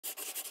What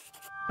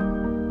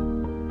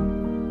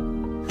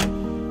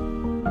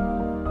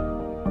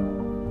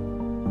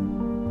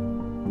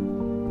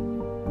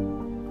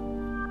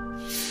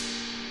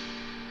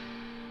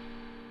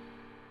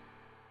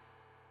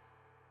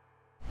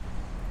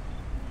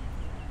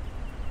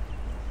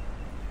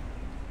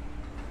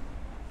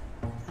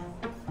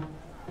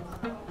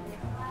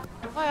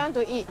you want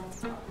to eat?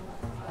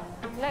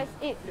 Let's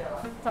eat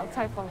chop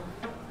chai pong.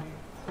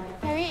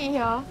 Can we eat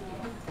here?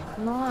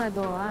 No, I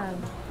don't want.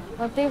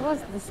 The table's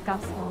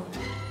disgusting.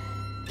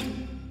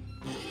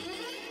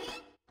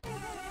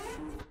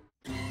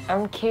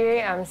 I'm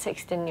Keeri, I'm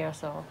 16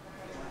 years old.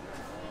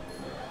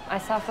 I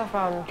suffer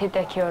from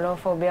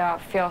phobia,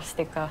 fear of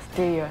stickers,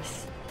 3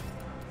 years.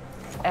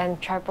 And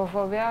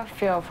trypophobia,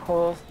 fear of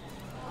holes,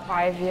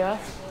 5 years.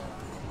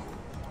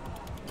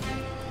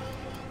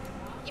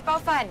 一包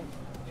饭.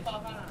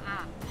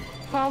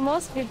 For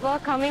most people,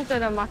 coming to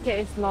the market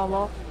is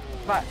normal.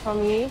 But for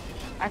me,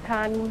 I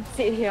can't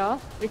sit here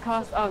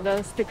because of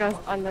the stickers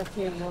on the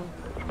table.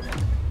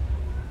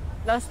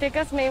 The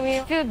stickers make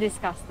me feel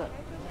disgusted.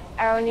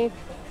 I only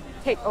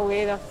take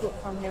away the food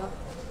from here.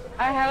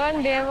 I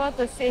haven't been able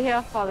to sit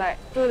here for like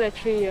 2 to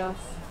 3 years.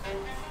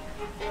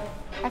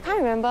 I can't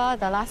remember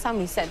the last time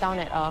we sat down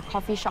at a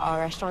coffee shop or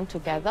restaurant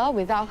together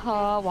without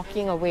her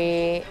walking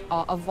away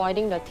or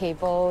avoiding the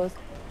tables.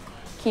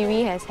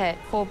 Keeri has had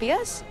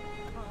phobias.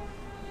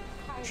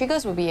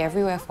 Triggers will be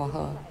everywhere for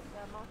her.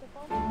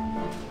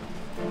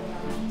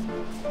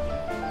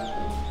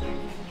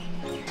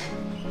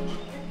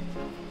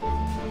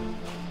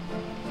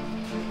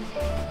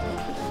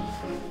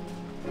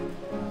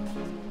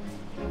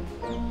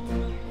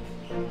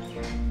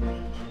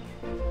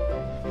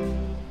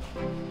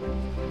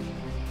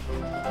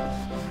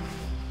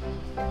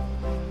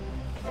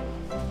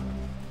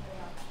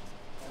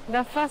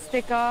 The first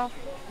sticker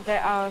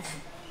that I was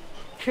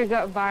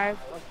triggered by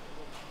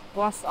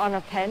was on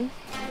a pen.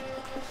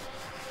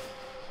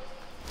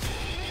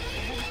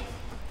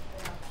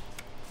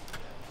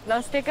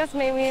 The stickers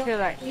made me feel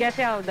like get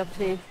out of the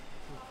place.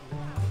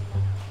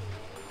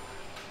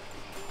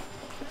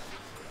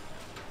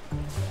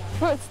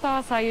 Fruit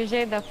stores are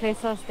usually the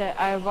places that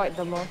I avoid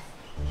the most.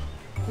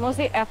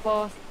 Mostly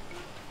apples.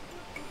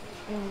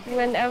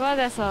 Whenever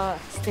there's a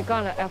sticker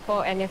on an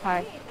apple and if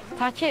I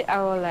touch it,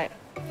 I want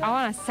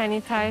to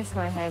sanitize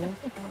my hand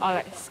or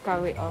like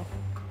scrub it off.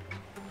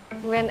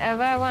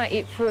 Whenever I want to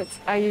eat fruits,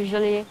 I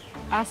usually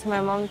ask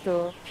my mom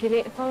to peel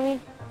it for me.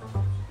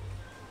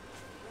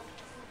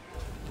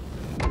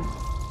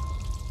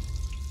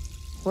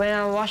 When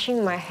I'm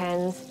washing my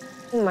hands,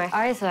 my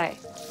eyes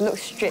look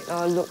straight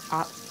or look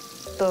up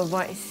to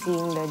avoid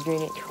seeing the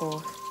drainage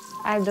holes.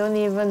 I don't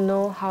even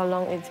know how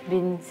long it's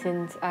been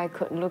since I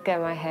could look at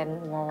my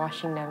hand while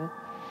washing them.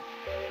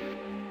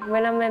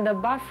 When I'm in the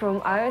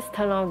bathroom, I always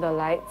turn off the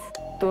lights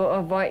to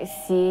avoid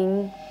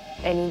seeing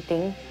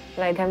anything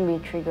that can be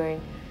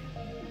triggering.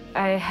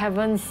 I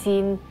haven't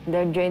seen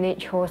the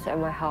drainage holes at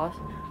my house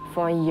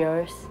for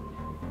years.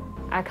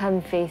 I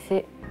can't face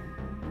it.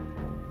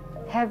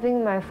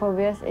 Having my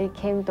phobias, it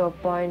came to a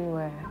point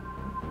where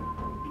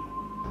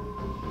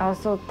I was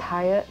so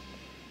tired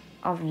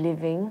of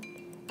living,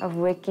 of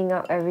waking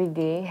up every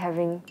day,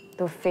 having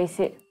to face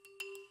it.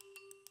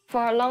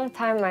 For a long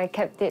time, I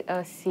kept it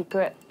a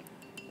secret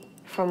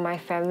from my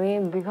family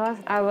because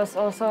I was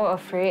also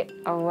afraid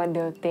of what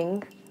they'll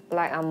think,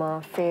 like I'm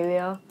a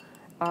failure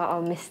or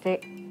a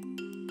mistake.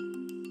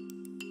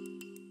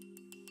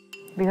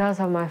 Because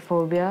of my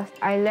phobias,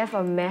 I left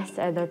a mess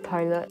at the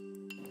toilet.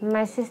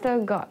 My sister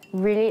got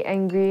really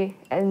angry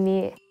at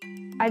me.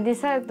 I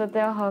decided to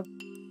tell her.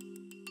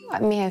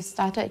 What may have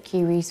started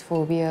Keeri's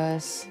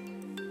phobias?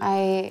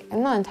 I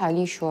am not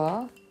entirely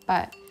sure,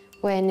 but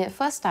when it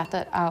first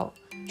started out,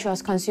 she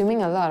was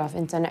consuming a lot of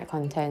internet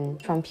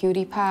content from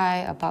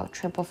PewDiePie about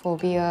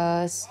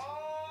trypophobias.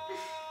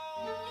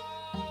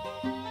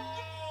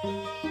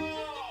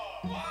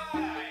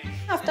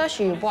 After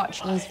she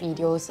watched these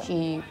videos,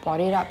 she brought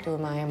it up to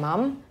my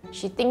mum.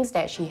 She thinks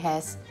that she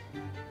has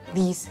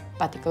this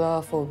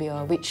particular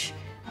phobia, which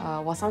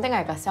was something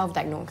like a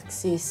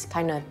self-diagnosis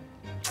kind of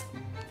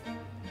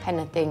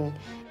thing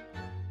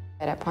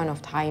at that point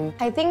of time.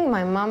 I think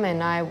my mum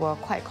and I were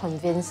quite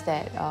convinced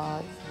that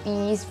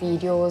these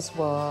videos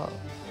were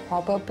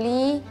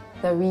probably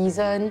the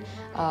reason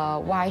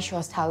why she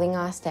was telling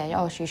us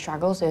that she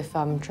struggles with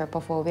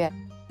trypophobia.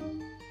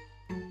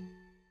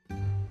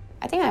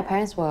 I think my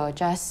parents were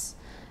just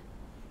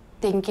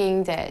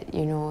thinking that,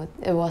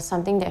 it was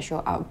something that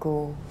she'll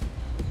outgrow.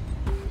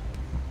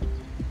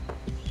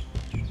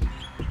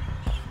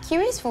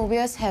 Keeri's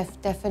phobias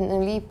have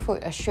definitely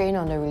put a strain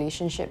on the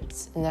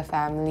relationships in the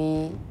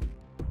family.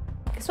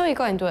 So we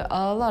got into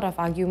a lot of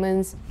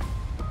arguments.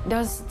 There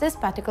was this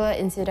particular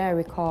incident I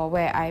recall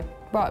where I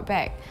brought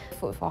back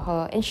food for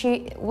her and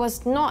she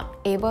was not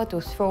able to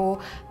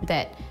throw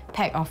that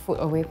pack of food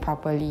away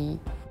properly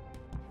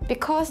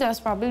because there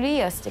was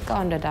probably a sticker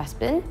on the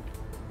dustbin,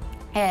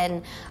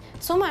 and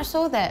so much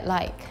so that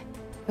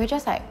we're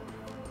just like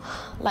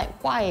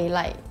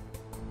why?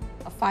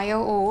 A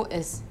 5-year-old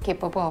is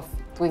capable of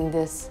doing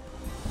this.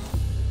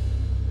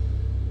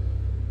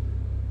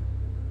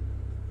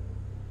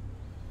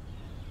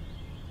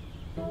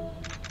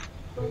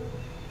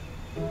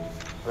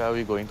 Where are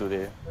we going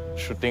today?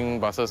 Shooting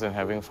buses and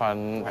having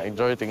fun. I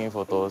enjoy taking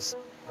photos.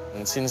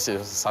 And since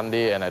it's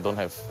Sunday and I don't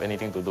have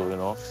anything to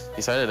do,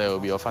 decided that it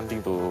would be a fun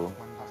thing to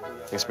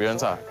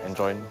experience and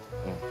join.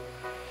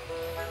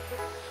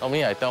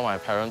 Normally, I tell my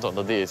parents on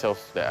the day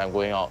itself that I'm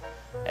going out.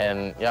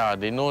 And yeah,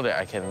 they know that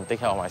I can take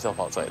care of myself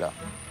outside.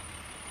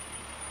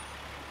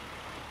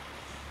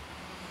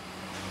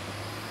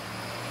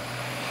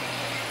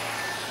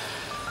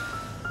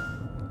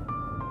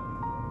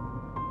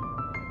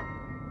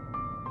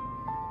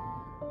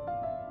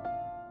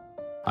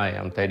 Hi,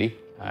 I'm Teddy.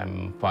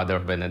 I'm father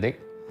of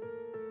Benedict.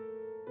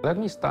 Let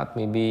me start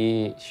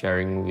maybe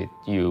sharing with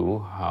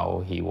you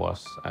how he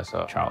was as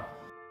a child.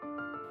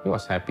 He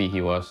was happy,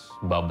 he was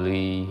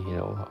bubbly, he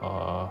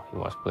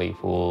was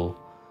playful.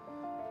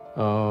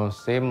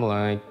 Same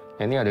like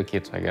any other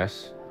kids, I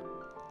guess.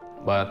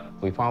 But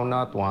we found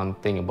out one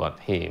thing about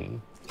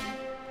him.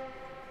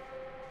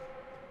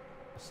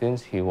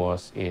 Since he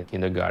was in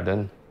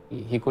kindergarten,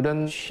 he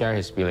couldn't share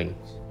his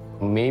feelings.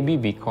 Maybe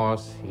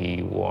because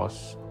he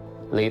was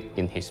late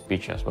in his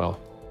speech as well.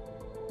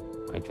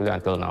 Actually,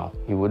 until now,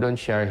 he wouldn't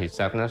share his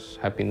sadness,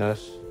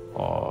 happiness,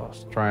 or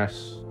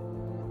stress.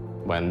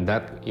 When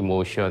that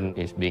emotion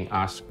is being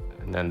asked,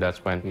 and then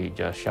that's when he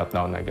just shut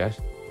down, I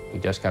guess. He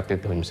just kept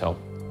it to himself.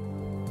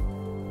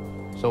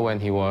 So when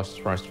he was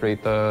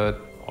frustrated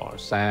or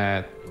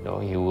sad,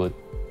 he would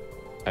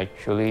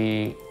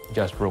actually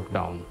just broke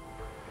down.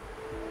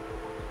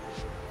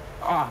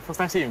 First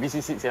time sit in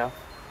BC seats, yeah.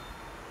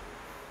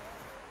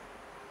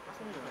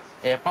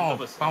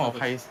 帮我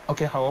拍。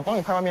OK， 好，我帮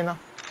你拍外面啦。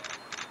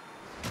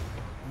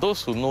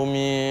Those who know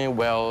me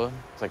well,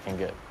 I can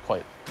get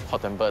quite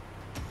hot-tempered.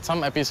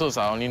 Some episodes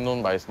are only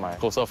known by my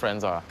closer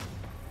friends,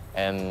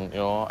 and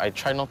I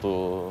try not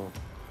to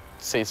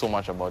say so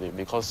much about it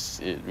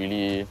because it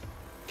really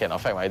can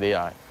affect my day,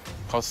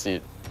 because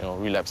it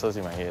relapses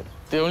in my head.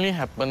 They only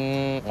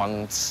happen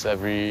once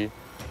every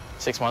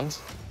 6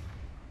 months.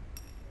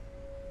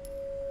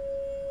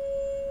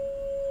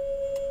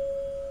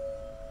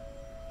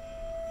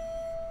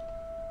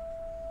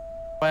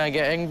 When I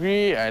get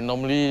angry, I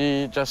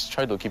normally just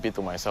try to keep it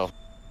to myself.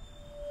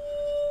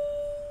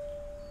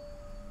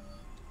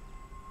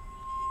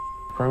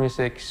 Primary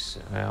 6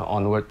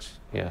 onwards,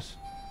 yes,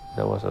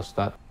 that was a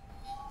start.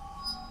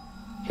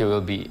 He will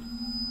be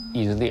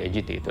easily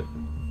agitated.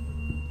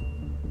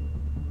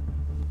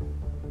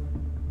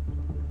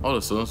 All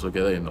the students were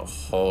gathered in the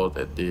hall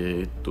that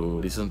day to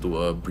listen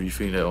to a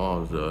briefing that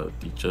one of the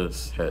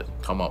teachers had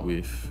come up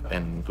with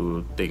and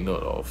to take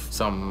note of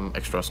some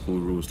extra school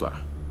rules.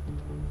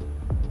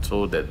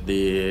 So that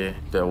day,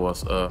 there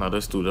was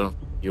another student.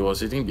 He was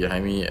sitting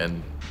behind me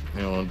and,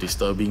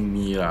 disturbing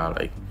me,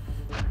 like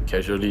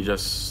casually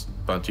just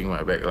punching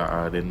my back,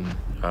 then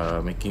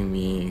making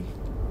me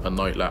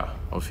annoyed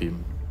of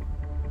him.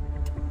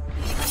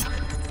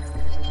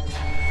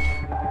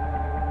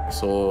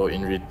 So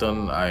in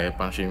return, I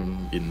punched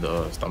him in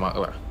the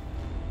stomach.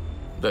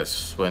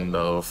 That's when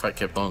the fight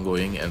kept on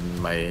going and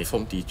my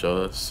form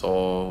teacher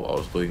saw what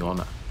was going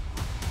on.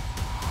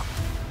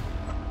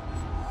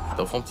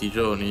 The form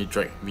teacher only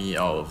dragged me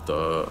out of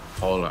the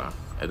hall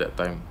at that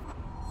time.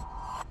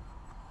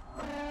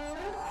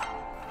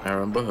 I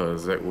remember her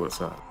exact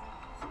words.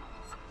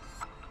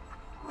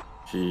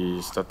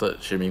 She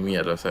started shaming me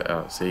at the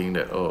side, saying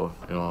that,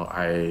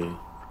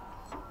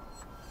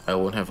 I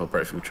won't have a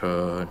bright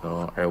future,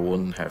 I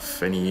won't have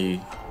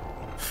any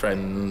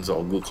friends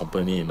or good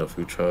company in the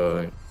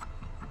future.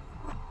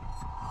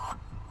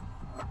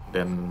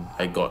 Then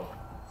I got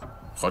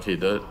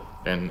hot-headed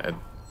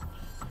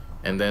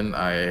and then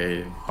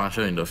I punched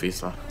her in the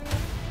face.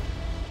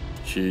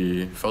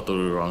 She fell to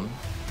the ground.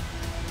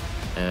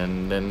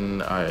 And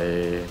then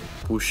I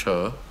pushed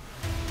her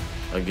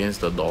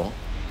against the door.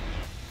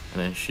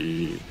 And then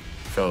she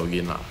fell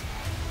again.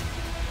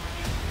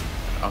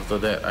 After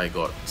that, I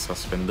got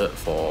suspended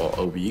for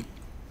a week.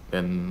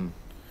 Then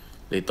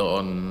later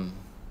on,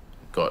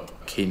 got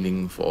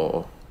caning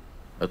for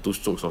 2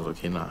 strokes of the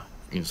cane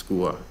in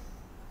school,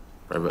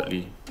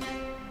 privately.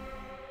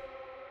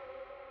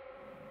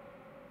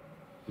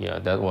 Yeah,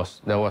 that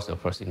was the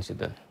first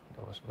incident.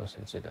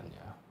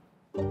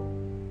 Yeah.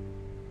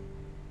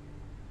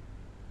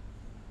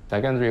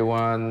 Secondary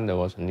one, there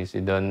was an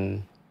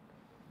incident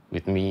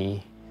with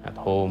me at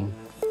home.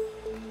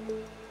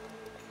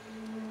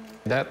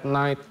 That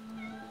night,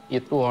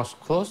 it was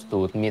close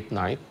to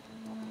midnight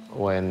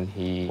when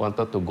he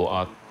wanted to go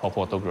out for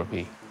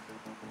photography,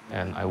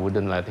 and I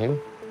wouldn't let him.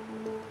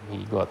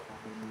 He got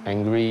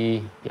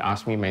angry. He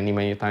asked me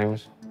many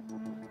times,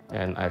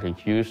 and I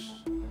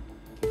refused.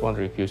 Keep on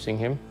refusing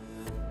him.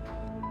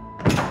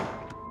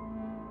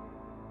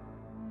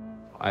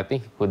 I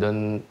think he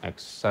couldn't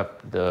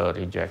accept the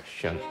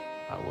rejection,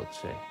 I would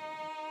say.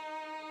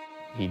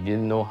 He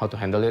didn't know how to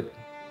handle it,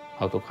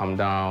 how to calm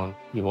down.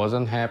 He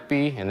wasn't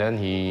happy, and then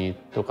he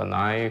took a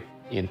knife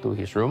into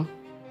his room.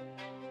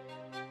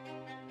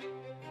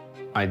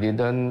 I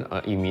didn't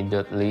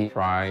immediately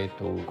try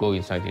to go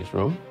inside his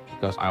room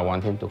because I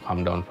want him to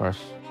calm down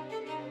first.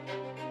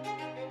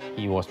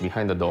 He was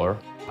behind the door.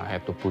 I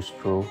had to push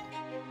through.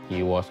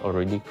 He was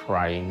already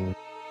crying.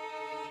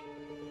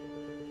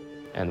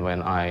 And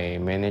when I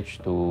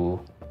managed to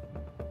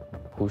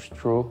push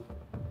through,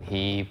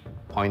 he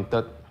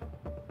pointed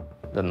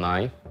the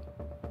knife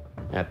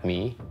at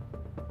me.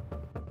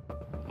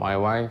 My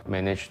wife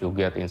managed to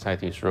get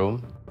inside his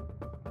room.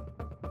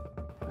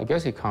 I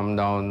guess he calmed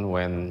down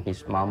when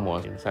his mom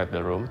was inside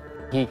the room.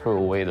 He threw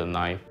away the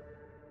knife.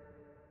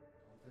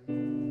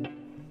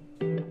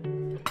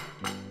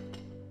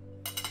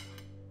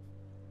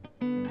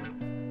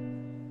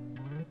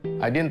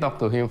 I didn't talk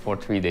to him for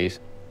 3 days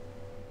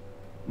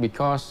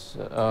because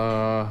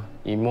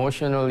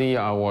emotionally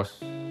I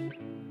was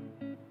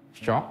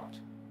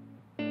shocked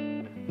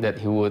that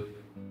he would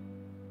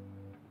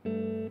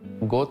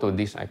go to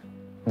this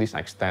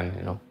extent,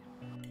 you know.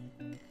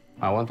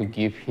 I want to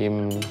give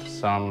him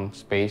some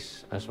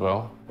space as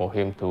well for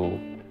him to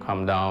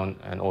calm down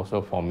and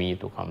also for me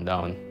to calm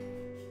down.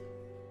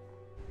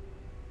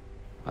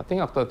 I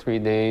think after 3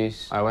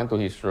 days, I went to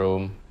his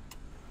room.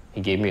 He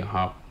gave me a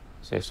hug,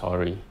 said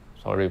sorry.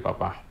 Sorry,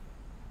 Papa.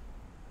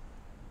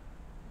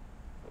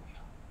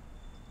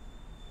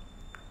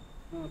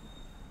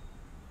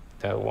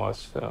 That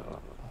was,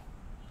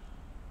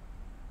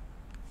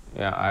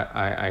 yeah,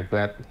 I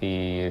glad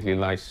he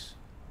realized,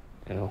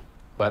 you know.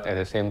 But at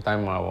the same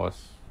time, I was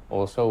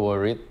also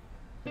worried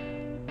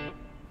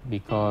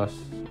because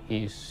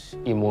his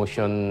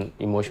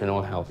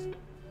emotional health.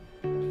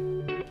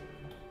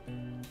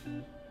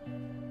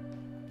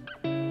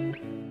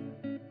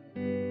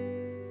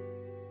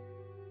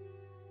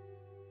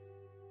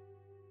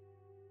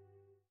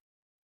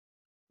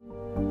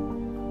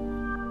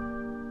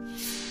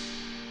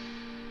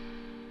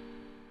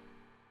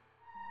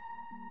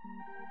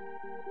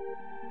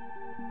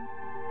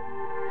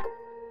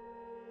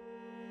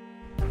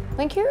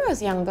 When Keeri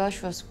was younger,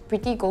 she was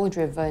pretty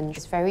goal-driven.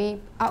 She's very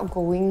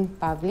outgoing,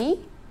 bubbly.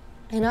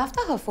 And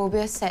after her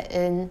phobia set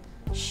in,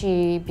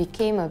 she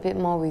became a bit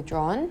more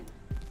withdrawn.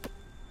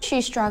 She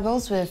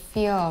struggles with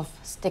fear of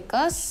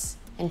stickers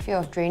and fear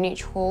of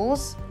drainage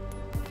holes.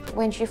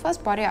 When she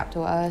first brought it up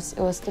to us,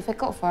 it was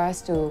difficult for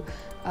us to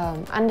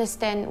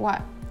understand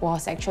what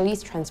was actually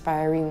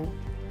transpiring.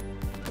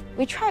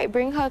 We tried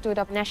bringing her to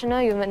the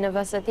National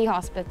University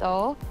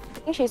Hospital. I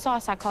think she saw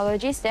a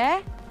psychologist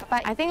there.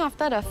 But I think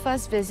after the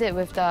first visit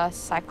with the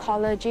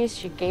psychologist,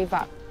 she gave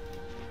up.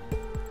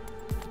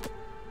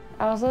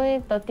 I was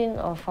only 13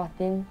 or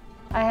 14.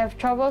 I have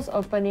troubles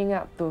opening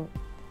up to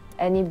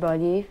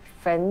anybody,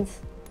 friends,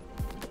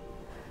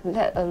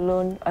 let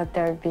alone a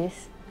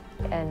therapist,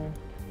 and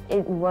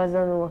it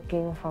wasn't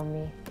working for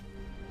me.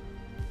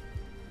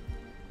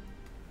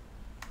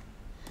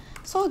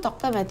 So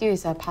Dr. Matthew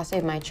is a pastor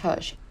in my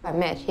church. I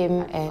met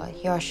him and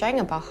he was sharing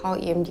about how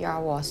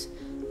EMDR was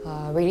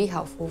really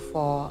helpful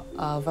for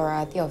a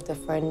variety of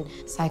different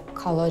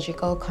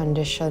psychological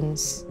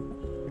conditions.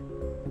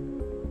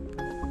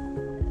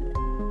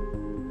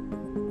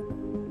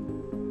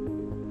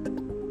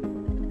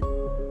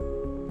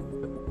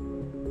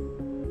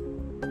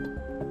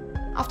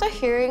 After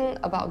hearing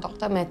about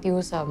Dr.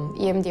 Matthew's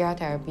EMDR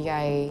therapy,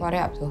 I brought it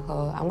up to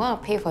her. I'm going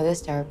to pay for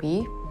this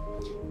therapy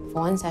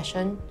for 1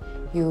 session.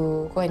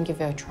 You go and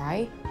give it a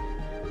try,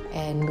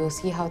 and we'll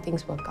see how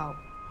things work out.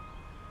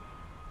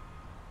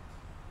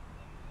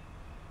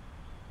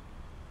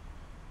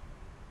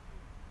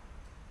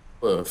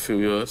 A few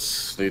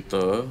years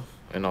later,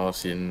 when I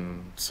was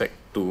in Sec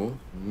 2,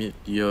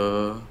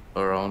 mid-year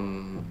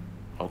around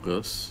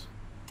August,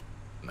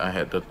 I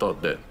had the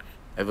thought that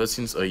ever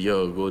since a year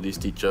ago, this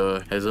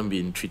teacher hasn't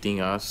been treating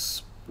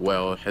us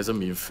well, hasn't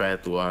been fair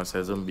to us,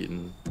 hasn't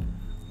been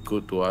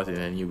good to us in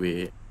any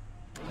way.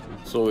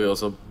 So it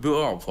was a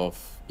build-up of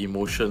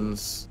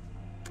emotions.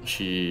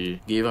 She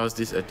gave us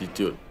this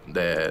attitude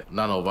that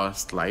none of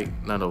us liked,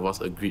 none of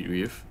us agreed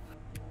with.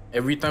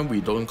 Every time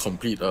we don't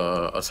complete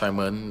an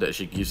assignment that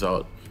she gives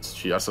out,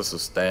 she asks us to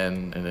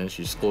stand and then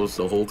she scolds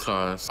the whole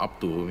class up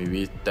to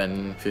maybe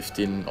 10,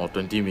 15 or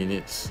 20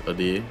 minutes a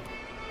day.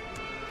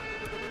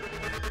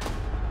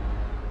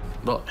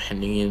 Not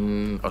handing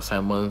in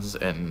assignments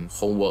and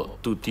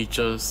homework to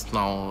teachers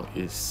now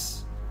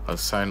is a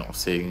sign of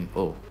saying,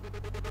 oh,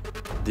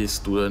 this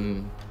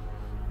student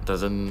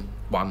doesn't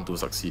want to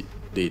succeed.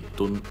 They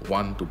don't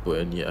want to put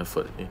any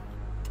effort in.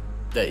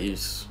 That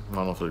is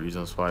one of the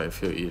reasons why I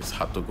feel it's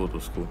hard to go to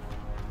school.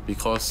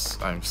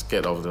 Because I'm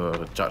scared of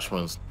the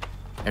judgments.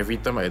 Every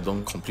time I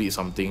don't complete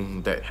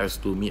something that has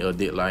to meet a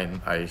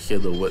deadline, I hear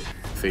the word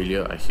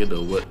failure, I hear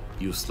the word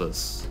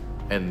useless.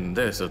 And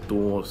that's the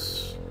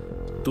two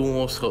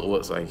most hurt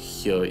words I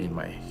hear in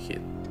my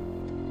head.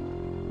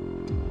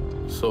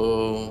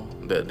 So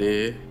that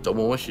day, the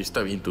moment she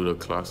stepped into the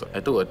class, I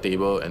took a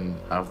table and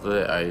after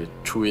that I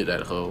threw it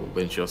at her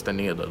when she was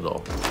standing at the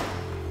door.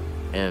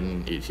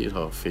 And it hit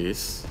her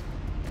face.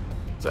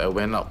 So I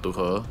went up to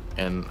her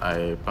and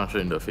I punched her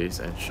in the face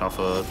and shoved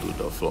her to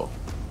the floor.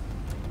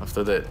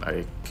 After that,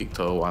 I kicked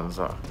her once.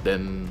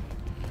 Then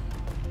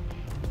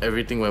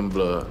everything went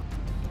blur.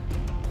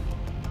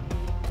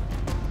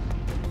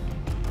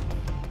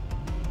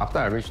 After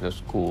I reached the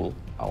school,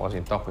 I was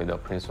in talk with the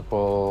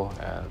principal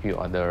and a few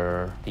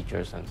other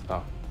teachers and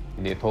stuff.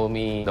 They told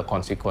me the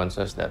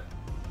consequences that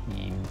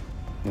he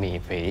may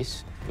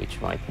face, which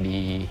might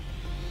be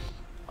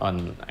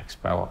an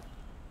expel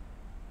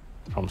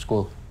from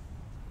school.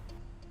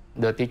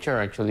 The teacher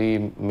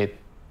actually made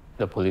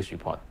the police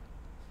report.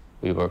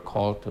 We were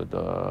called to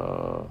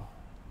the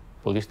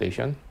police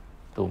station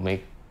to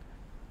make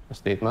a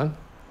statement.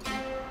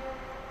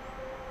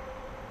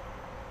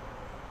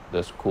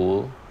 The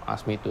school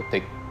asked me to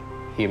take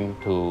him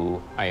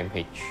to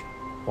IMH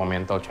for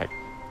mental check.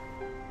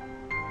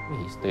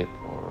 He stayed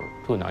for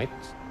 2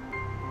 nights.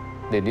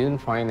 They didn't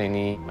find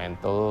any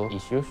mental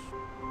issues.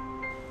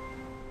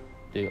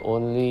 They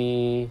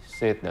only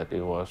said that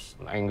it was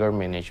an anger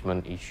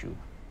management issue.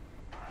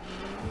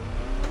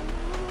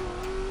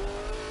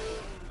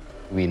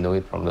 We know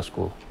it from the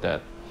school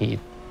that he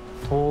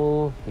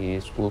told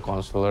his school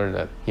counselor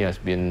that he has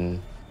been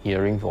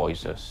hearing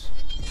voices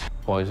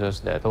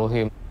that told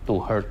him to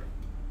hurt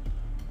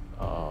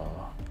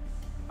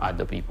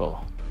other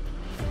people.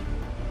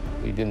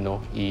 We didn't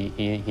know.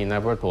 He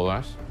never told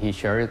us. He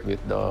shared it with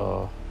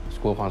the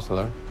school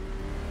counselor.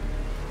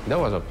 That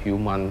was a few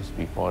months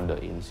before the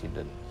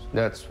incident.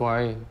 That's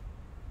why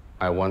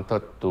I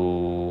wanted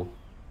to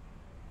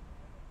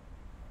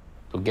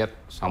get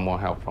some more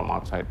help from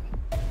outside.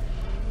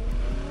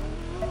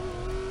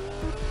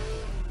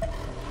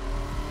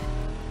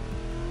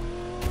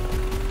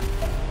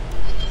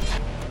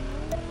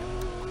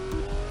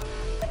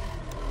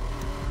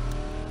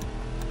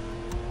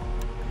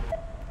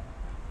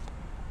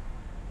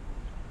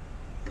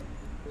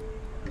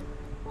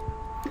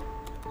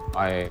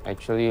 I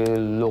actually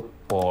looked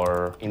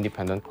for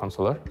independent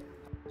counselor.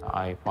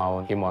 I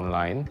found him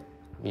online,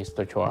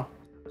 Mr. Chua.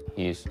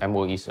 He's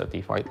MOE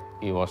certified.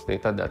 It was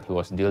stated that he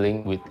was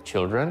dealing with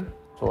children,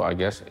 so I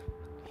guess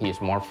he is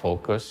more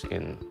focused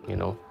in,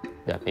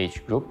 that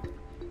age group.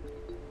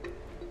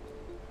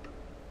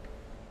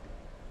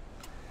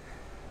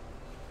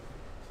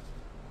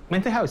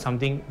 Mental health is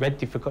something very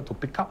difficult to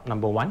pick up,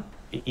 number one.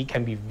 It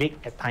can be vague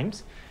at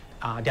times.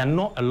 There are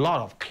not a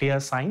lot of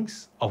clear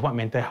signs of what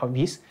mental health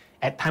is.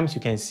 At times you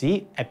can see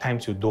it, at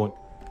times you don't.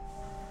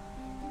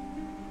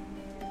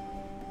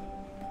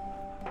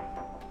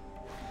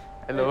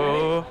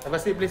 Hello. Have a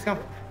seat, please come.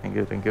 Thank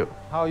you, thank you.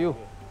 How are you?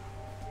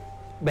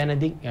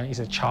 Benedict is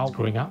a child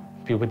growing up,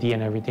 puberty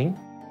and everything.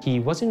 He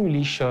wasn't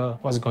really sure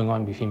what's going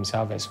on with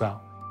himself as well.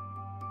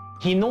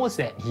 He knows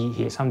that he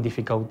has some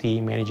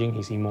difficulty managing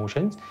his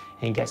emotions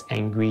and he gets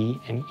angry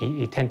and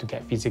he tends to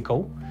get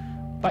physical.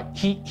 But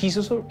he's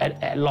also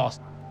at loss.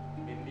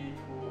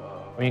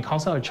 When you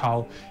counsel a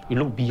child, you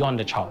look beyond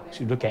the child.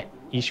 So you look at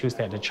issues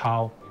that the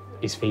child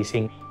is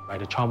facing, where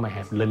the child might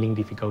have learning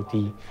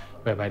difficulty,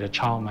 whereby the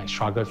child might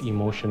struggle with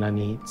emotional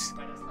needs.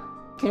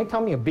 Can you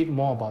tell me a bit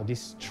more about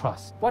this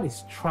trust? What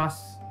is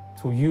trust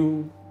to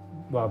you,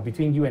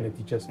 between you and the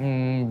teachers?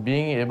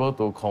 Being able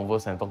to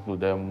converse and talk to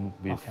them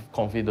with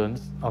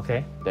confidence,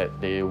 that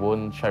they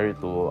won't share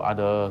it to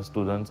other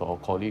students or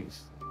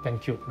colleagues.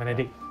 Thank you,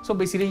 Benedict. So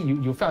basically,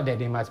 you felt that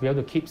they must be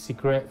able to keep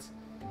secrets,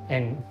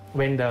 and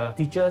when the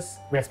teachers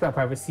respect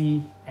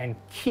privacy and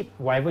keep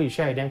whatever you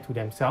share with them to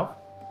themselves,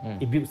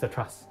 it builds the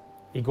trust.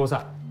 It goes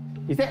up.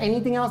 Is there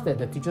anything else that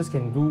the teachers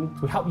can do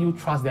to help you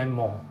trust them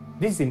more?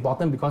 This is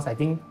important because I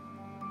think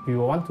we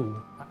will want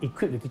to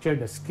equip the teacher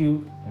with the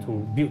skill to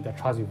build the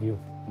trust with you.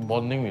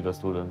 Bonding with the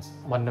students.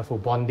 Wonderful,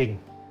 bonding.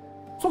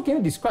 So can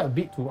you describe a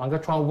bit to Uncle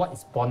Chua what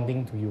is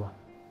bonding to you?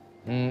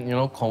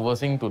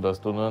 Conversing to the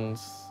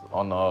students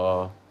on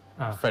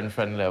a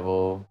friend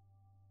level.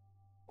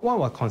 What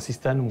was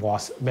consistent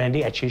was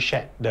Benedict actually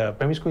shared the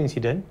primary school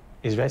incident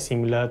is very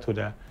similar to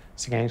the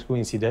secondary school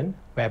incident,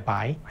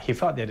 whereby he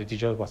felt that the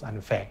teacher was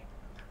unfair.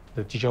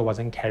 The teacher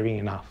wasn't caring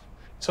enough.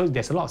 So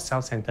there's a lot of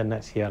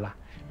self-centeredness here,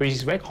 which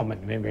is very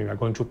common when we are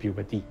going through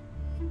puberty.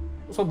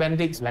 So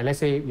Benedict, let's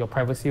say your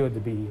privacy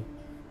would be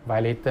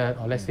violated,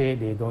 or let's say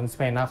they don't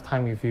spend enough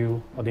time with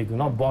you, or they do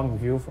not bond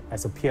with you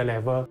as a peer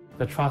level,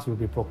 the trust will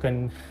be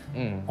broken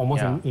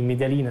almost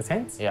immediately in a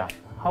sense. Yeah.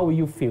 How will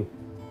you feel?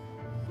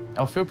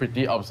 I'll feel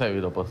pretty upset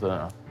with the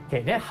person.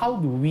 Okay, then how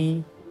do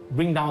we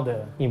bring down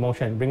the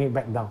emotion, bring it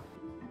back down?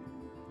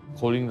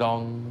 Cooling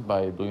down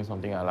by doing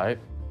something I like,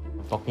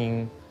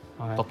 talking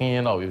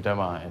it out with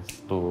them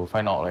to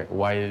find out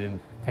why.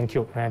 Thank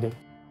you, Benedict.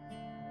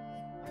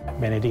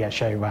 Benedict has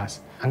shared with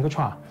us. Uncle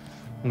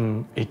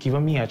Chua, if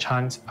given me a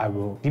chance,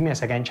 give me a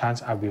second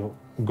chance, I will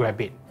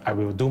grab it. I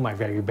will do my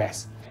very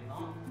best.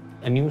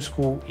 A new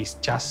school is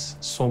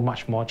just so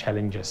much more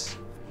challenges.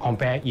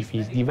 Compare if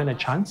he's given a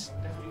chance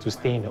to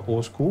stay in the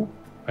old school,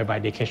 whereby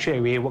they can straight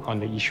away work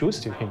on the issues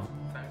to him.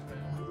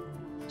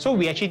 So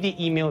we actually did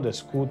email the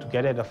school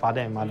together, the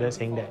father and mother,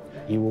 saying that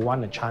he will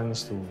want a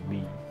chance to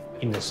be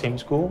in the same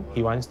school.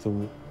 He wants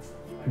to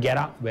get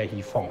up where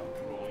he fell.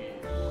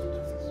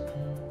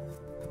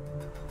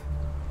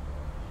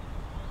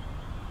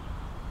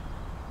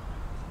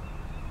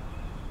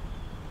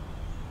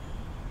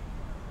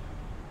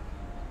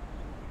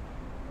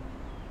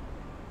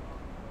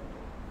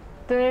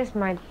 Today is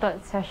my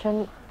third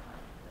session.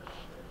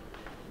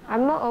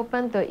 I'm more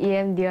open to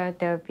EMDR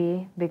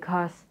therapy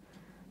because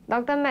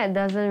Dr. Matt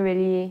doesn't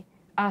really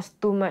ask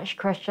too much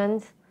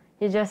questions.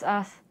 He just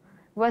asks,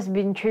 what's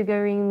been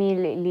triggering me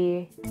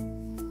lately?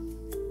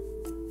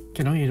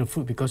 Cannot eat a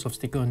fruit because of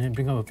sticker on it.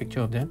 Bring up a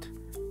picture of that.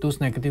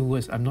 Those negative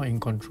words, I'm not in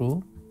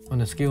control.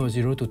 On a scale of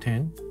 0 to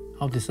 10,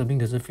 how disturbing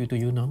does it feel to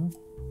you now?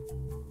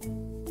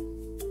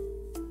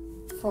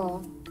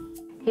 4.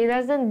 He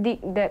doesn't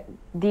dig that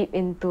deep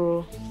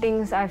into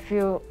things I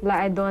feel like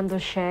I don't want to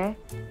share.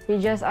 He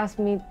just asks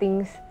me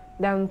things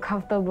that I'm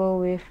comfortable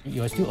with.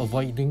 You're still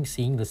avoiding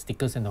seeing the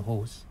stickers and the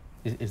holes.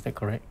 Is that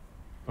correct?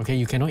 Okay,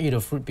 you cannot eat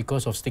a fruit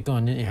because of sticker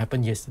on it. It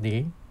happened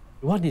yesterday.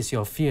 What is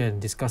your fear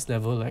and disgust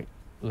level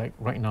like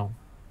right now?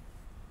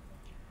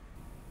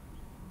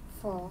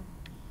 4.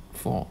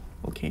 4.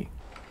 Okay.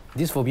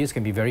 These phobias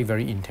can be very,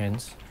 very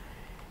intense.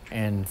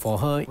 And for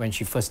her, when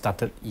she first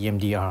started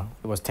EMDR,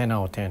 it was 10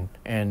 out of 10.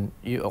 And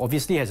it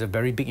obviously has a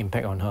very big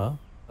impact on her.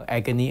 Her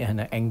agony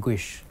and her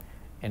anguish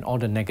and all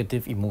the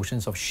negative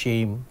emotions of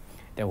shame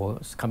that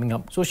was coming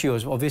up. So she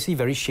was obviously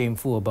very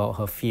shameful about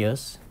her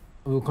fears.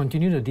 We'll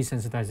continue the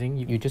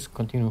desensitizing. You just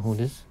continue to hold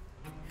this.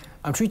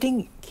 I'm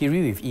treating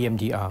Keeri with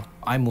EMDR,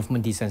 eye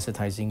movement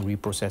desensitizing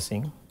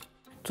reprocessing.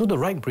 So the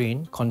right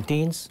brain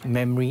contains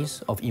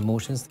memories of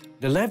emotions.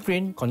 The left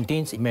brain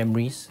contains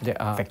memories that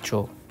are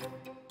factual.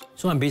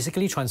 So I'm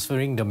basically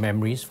transferring the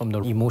memories from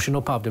the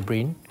emotional part of the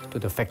brain to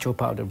the factual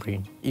part of the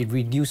brain. It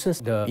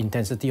reduces the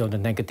intensity of the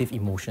negative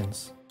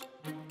emotions.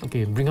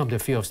 Okay, bring up the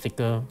fear of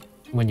sticker.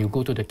 When you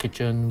go to the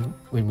kitchen,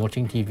 when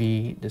watching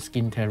TV, the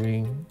skin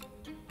tearing.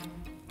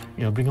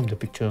 Yeah, bring up the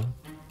picture.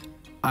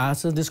 I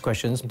answer these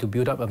questions to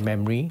build up a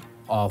memory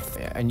of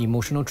an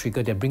emotional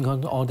trigger that brings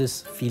on all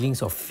these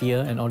feelings of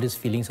fear and all these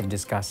feelings of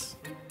disgust.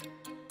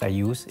 I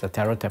use a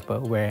tarot tapper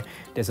where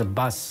there's a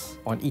buzz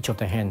on each of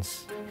the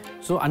hands.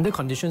 So under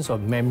conditions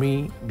of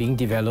memory being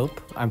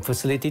developed, I'm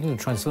facilitating the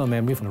transfer of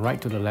memory from the right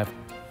to the left.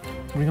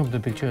 Bring up the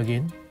picture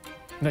again.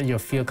 Let your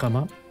fear come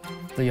up.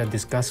 Let your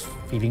disgust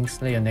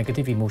feelings, let your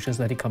negative emotions,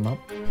 let it come up.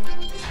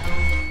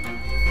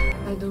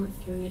 I don't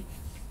feel it.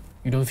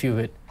 You don't feel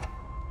it.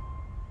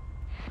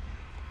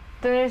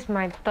 Today is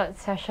my third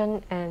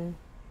session and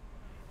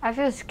I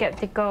feel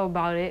skeptical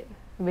about it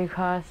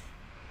because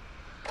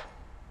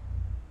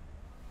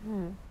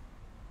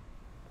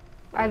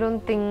I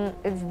don't think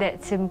it's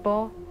that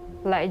simple.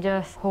 Like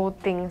just hold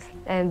things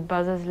and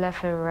buzzes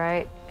left and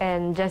right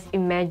and just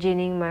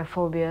imagining my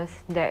phobias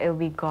that it'll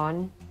be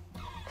gone.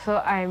 So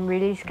I'm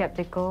really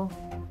skeptical.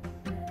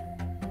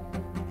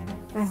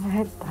 I'm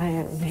very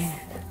tired, man.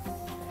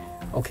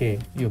 Okay,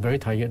 you're very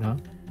tired, huh?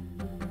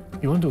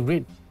 You want to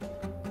read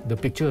the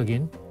picture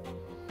again?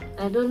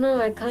 I don't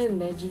know, I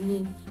can't imagine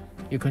it.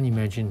 You can't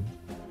imagine.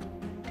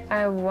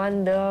 I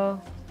wonder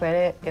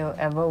whether it'll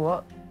ever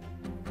work.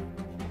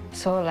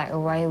 So like,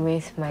 why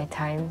waste my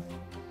time?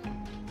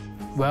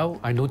 Well,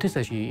 I noticed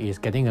that she is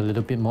getting a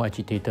little bit more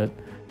agitated.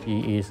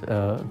 She is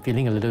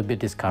feeling a little bit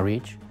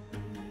discouraged.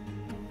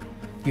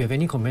 Do you have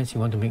any comments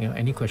you want to make,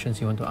 any questions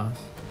you want to ask?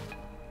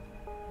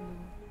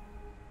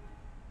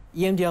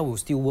 EMDR will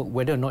still work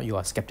whether or not you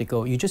are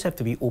skeptical. You just have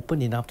to be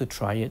open enough to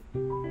try it.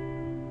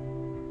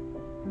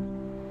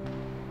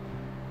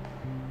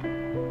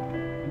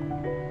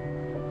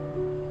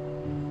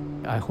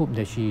 I hope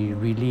that she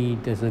really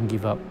doesn't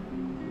give up.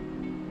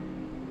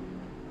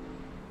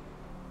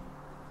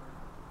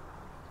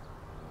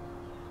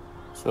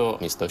 So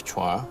Mr.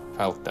 Chua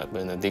felt that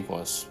Benedict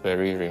was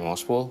very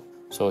remorseful,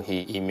 so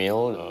he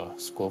emailed the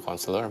school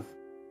counselor.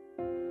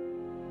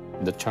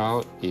 The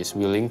child is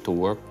willing to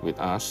work with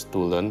us to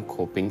learn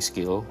coping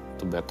skill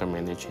to better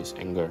manage his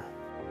anger.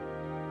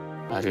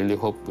 I really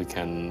hope we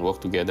can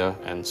work together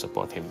and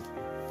support him.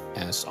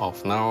 As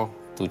of now,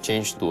 to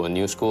change to a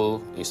new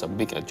school is a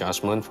big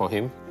adjustment for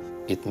him.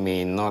 It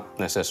may not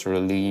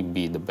necessarily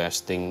be the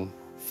best thing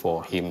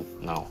for him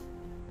now.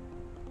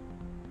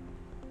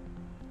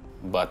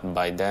 But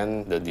by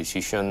then, the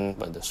decision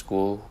by the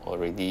school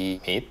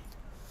already made.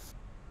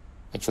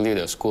 Actually,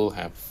 the school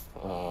have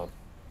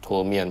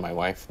told me and my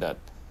wife that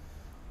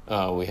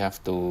we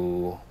have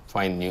to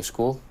find a new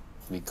school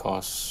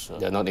because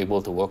they're not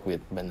able to work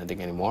with Benedict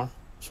anymore.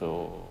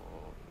 So,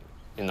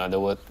 in other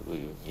words,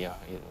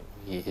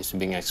 he's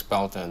being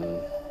expelled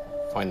and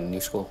find a new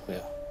school.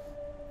 Yeah.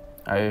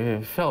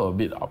 I felt a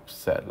bit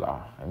upset lah.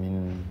 I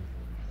mean,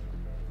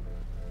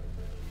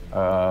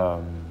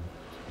 how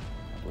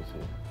to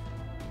say?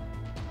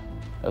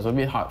 It was a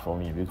bit hard for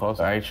me because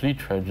I actually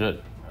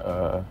treasured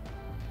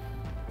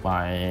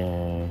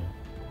my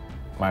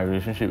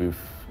relationship with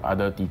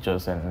other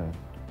teachers and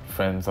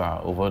friends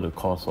over the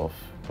course of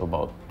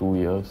about 2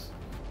 years.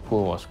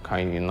 School was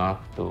kind enough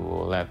to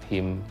let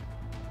him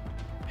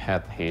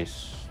have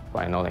his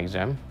final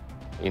exam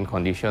in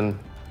condition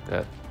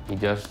that he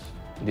just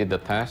did the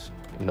test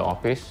in the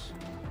office.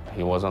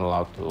 He wasn't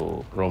allowed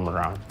to roam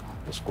around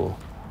the school.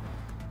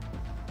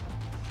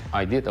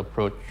 I did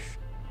approach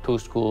 2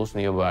 schools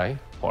nearby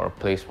for a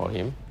place for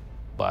him,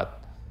 but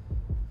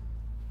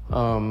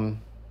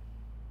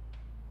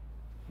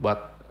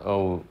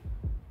Oh,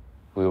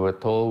 we were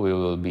told we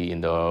will be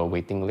in the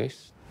waiting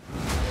list.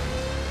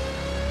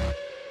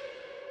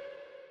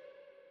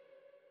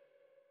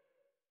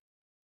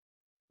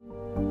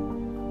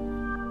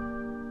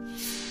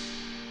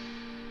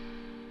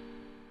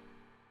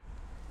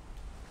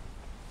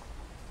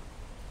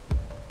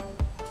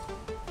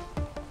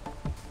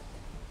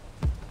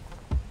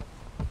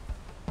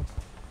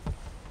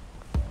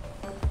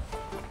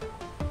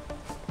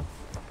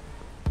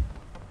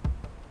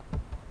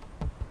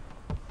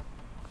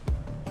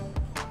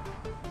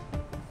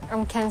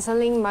 I'm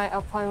cancelling my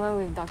appointment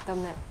with Dr.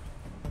 Matt.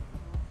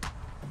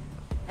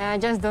 And I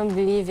just don't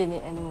believe in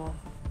it anymore.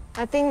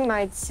 I think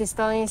my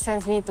sister only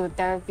sends me to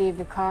therapy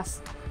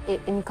because it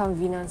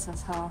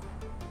inconveniences her.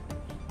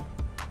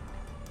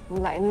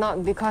 Like,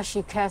 not because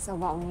she cares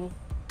about me.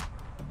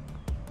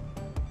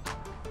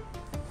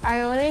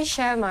 I only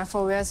share my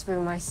phobias with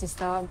my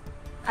sister.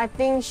 I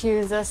think she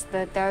uses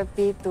the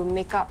therapy to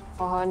make up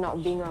for her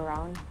not being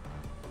around.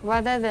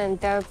 Rather than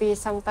therapy,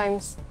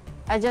 sometimes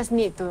I just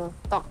need to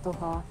talk to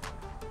her.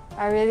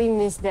 I really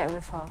miss that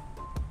with her.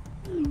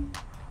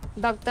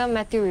 Dr.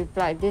 Matthew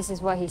replied, this is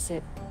what he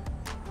said.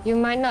 You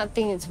might not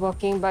think it's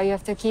working, but you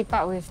have to keep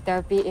up with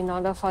therapy in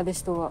order for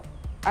this to work.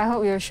 I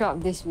hope you'll show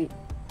up this week.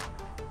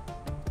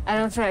 I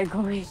don't feel like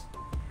going.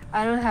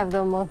 I don't have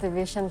the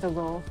motivation to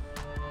go.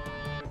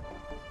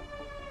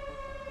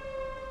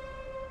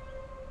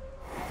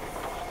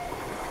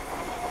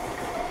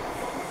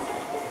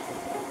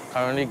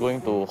 Currently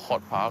going to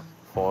Hot Park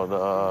for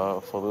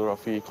the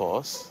photography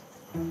course.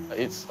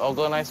 It's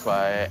organized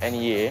by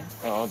NEA.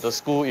 The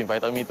school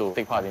invited me to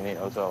take part in it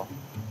as well.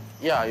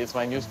 Yeah, it's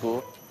my new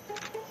school.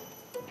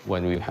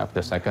 When we have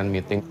the second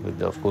meeting with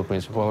the school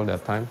principal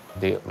that time,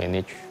 they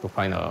managed to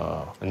find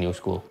a new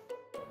school.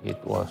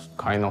 It was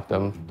kind of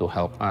them to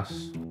help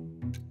us.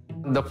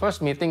 The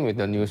first meeting with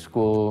the new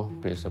school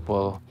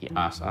principal, he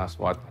asked us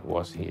what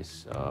was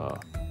his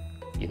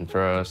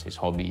interest, his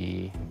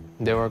hobby.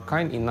 They were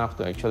kind enough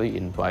to actually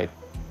invite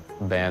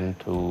Ben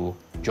to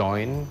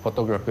join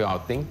photography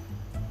outing,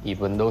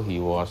 even though he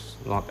was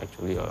not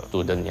actually a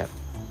student yet.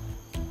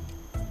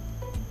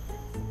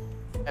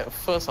 At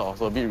first, I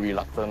was a bit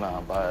reluctant,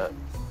 but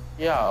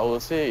yeah, I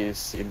would say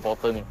it's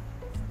important.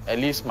 At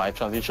least my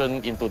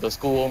transition into the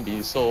school won't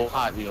be so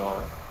hard,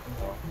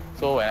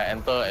 So when I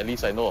enter, at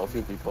least I know a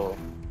few people.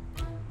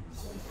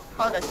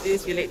 How does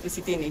this relate to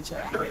city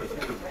nature?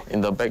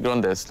 In the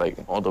background, there's like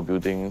all the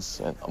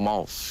buildings and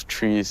amount of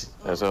trees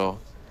as well.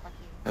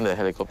 And the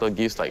helicopter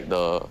gives like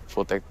the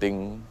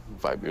protecting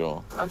vibe,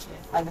 Okay,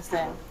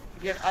 understand.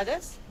 Do you have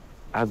others?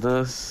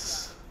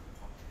 Others?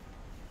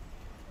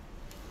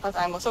 Because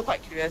I'm also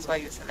quite curious why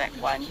you select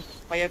one.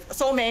 But you have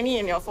so many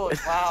in your phone.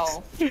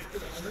 Wow.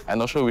 I'm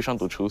not sure which one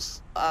to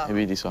choose.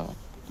 Maybe this one.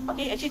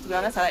 Okay, actually, to be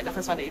honest, I like the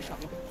first one that you showed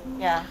me.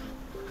 Yeah.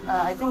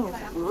 I think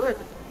it's good.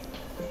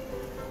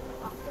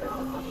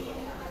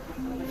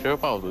 Favorite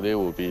part of today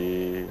will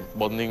be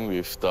bonding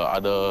with the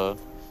other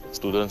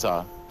students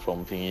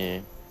from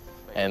Pingi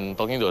and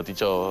talking to the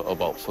teacher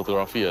about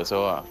photography as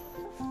well.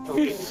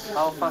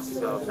 How fast is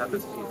your shutter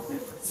speed?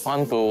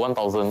 1 to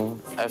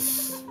 1000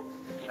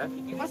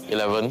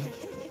 f11.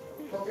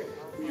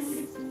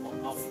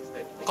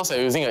 Because I'm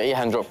using an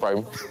 800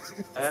 prime.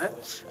 An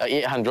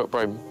 800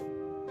 prime.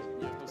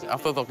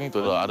 After talking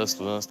to the other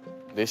students,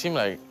 they seem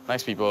like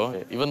nice people.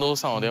 Even though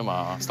some of them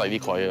are slightly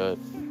quiet,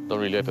 don't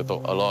really have to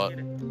talk a lot.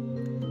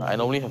 I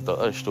normally have the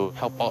urge to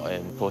help out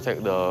and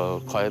protect the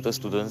quieter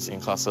students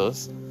in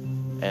classes.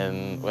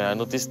 And when I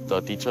noticed the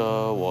teacher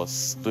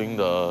was doing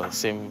the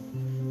same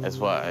as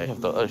what I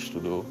have the urge to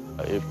do,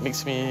 it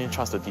makes me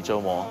trust the teacher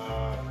more.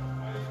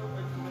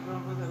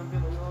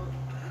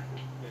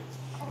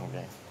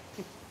 Okay.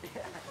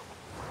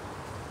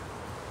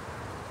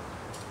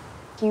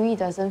 Keeri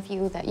doesn't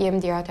feel that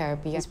EMDR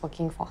therapy is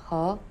working for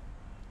her.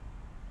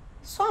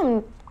 So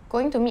I'm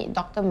going to meet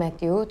Dr.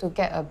 Matthew to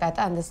get a better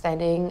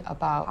understanding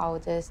about how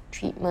these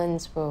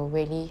treatments will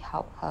really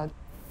help her.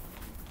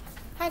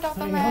 Hi,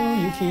 Dr. Matt.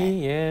 Hello, Yuki.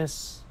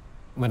 Yes.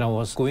 When I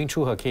was going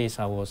through her case,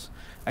 I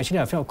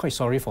felt quite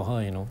sorry for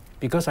her,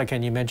 because I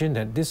can imagine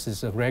that this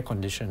is a rare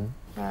condition.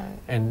 Right.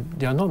 And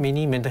there are not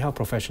many mental health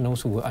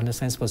professionals who will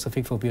understand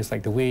specific phobias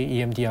like the way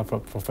EMDR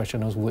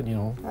professionals would,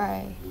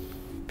 Right.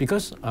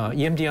 Because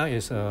EMDR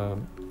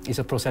is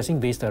a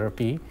processing-based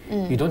therapy.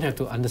 You don't have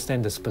to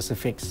understand the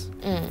specifics.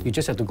 You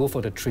just have to go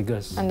for the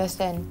triggers.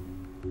 Understand.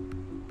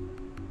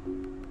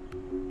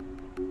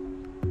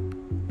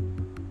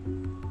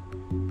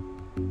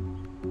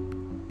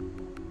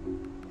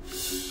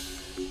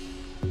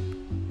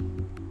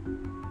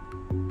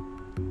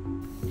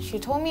 She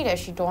told me that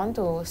she don't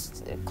want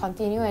to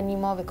continue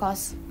anymore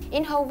because,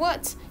 in her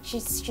words, she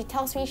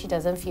tells me she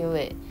doesn't feel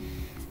it.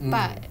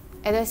 But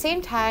at the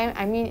same time,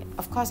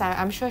 of course,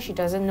 I'm sure she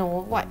doesn't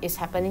know what is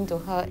happening to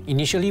her.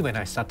 Initially, when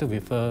I started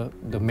with her,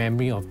 the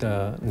memory of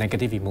the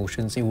negative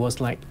emotions, it was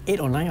like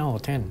 8 or 9 out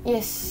of 10.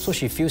 Yes. So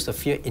she feels the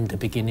fear in the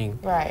beginning.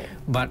 Right.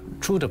 But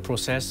through the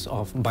process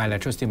of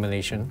bilateral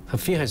stimulation, her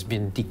fear has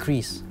been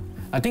decreased.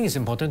 I think it's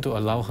important to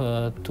allow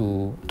her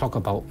to talk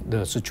about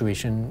the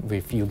situation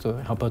with you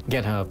to help her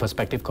get her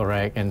perspective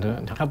correct and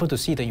to help her to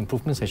see the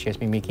improvements that she has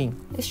been making.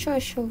 It's true,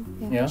 it's true.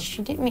 Yeah.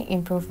 She did make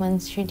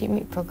improvements, she did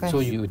make progress.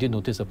 So you did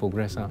notice the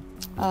progress,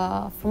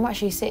 huh? From what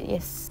she said,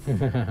 yes.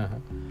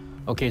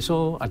 Okay,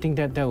 so I think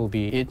that will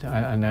be it,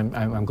 and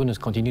I'm going to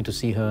continue to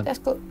see her. That's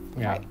good.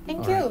 Yeah. Right.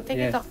 Thank you. Thank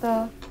you,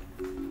 doctor.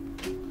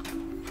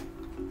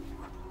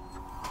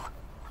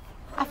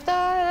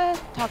 After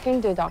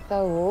talking to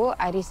Dr. Wu,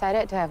 I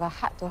decided to have a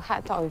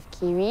heart-to-heart talk with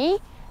Keeri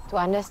to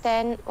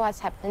understand what's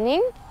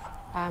happening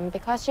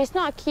because she's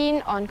not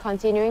keen on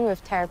continuing with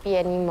therapy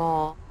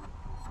anymore.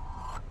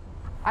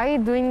 Are you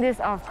doing this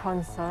out of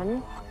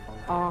concern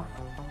or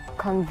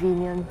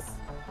convenience?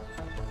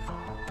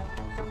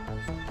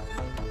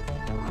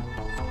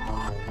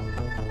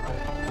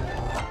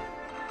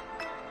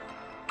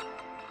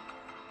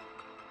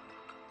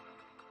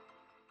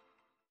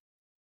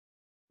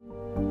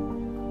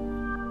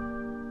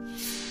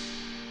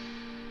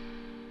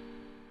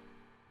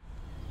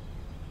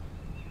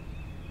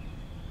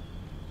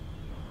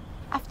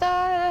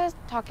 After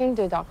talking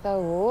to Dr.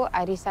 Wu,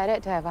 I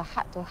decided to have a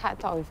heart-to-heart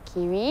talk with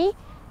Keeri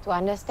to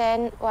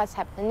understand what's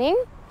happening.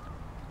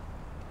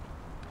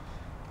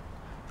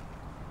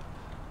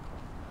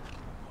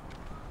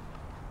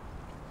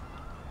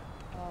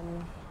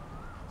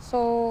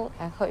 So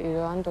I heard you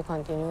don't want to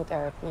continue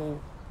therapy.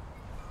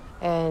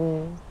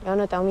 And you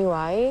want to tell me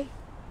why?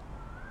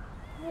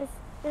 It's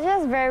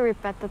just very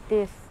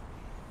repetitive.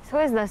 It's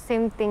always the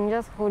same thing,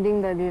 just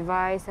holding the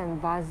device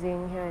and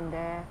buzzing here and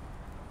there.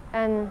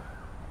 And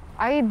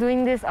are you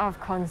doing this out of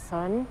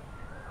concern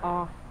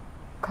or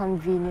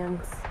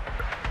convenience?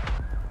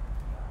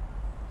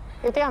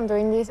 You think I'm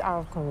doing this out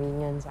of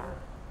convenience?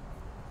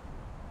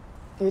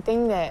 You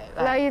think that...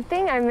 Like you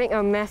think I make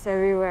a mess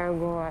everywhere I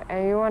go, right?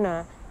 And you want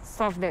to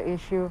solve the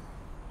issue,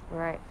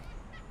 right?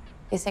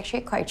 It's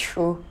actually quite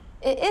true.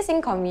 It is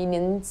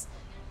inconvenience.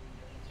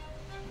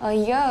 A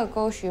year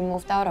ago, she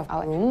moved out of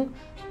our room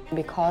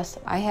because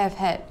I have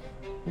had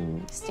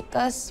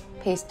stickers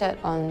pasted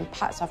on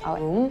parts of our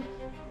room.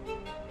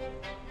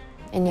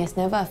 And it has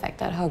never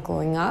affected her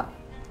growing up.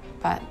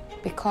 But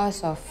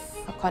because of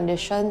her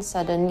condition,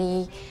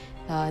 suddenly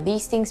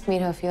these things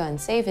made her feel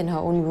unsafe in her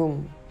own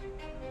room.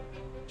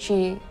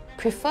 She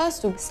prefers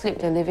to sleep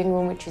in the living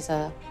room, which is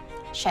a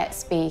shared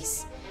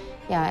space.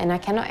 Yeah, and I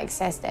cannot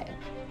access that.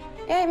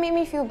 Yeah, it made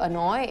me feel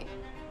annoyed.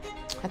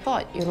 I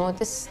thought, you know,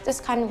 this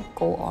can't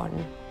go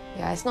on.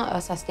 Yeah, it's not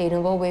a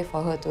sustainable way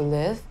for her to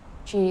live.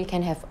 She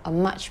can have a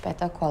much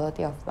better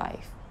quality of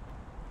life.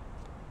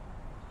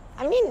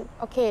 I mean,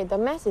 okay, the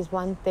mess is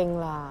one thing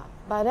lah.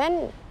 But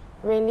then,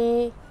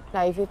 really,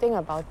 like if you think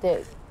about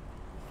it,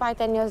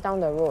 5-10 years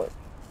down the road,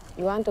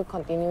 you want to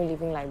continue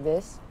living like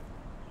this?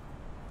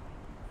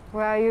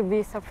 Well, you'll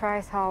be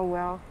surprised how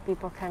well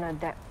people can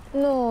adapt.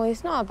 No,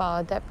 it's not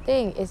about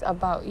adapting. It's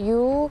about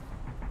you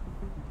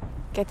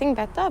getting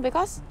better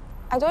because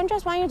I don't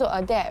just want you to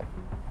adapt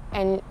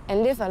and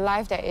live a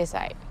life that is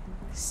like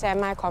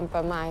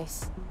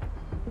semi-compromised.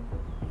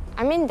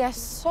 I mean, there's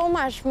so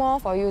much more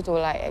for you to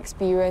like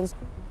experience.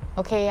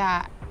 Okay,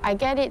 yeah, I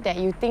get it that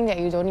you think that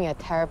you don't need a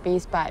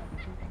therapist, but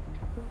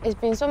it's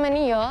been so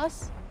many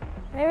years.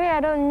 Maybe I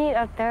don't need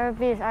a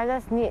therapist. I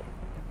just need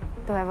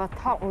to have a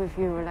talk with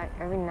you like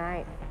every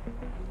night,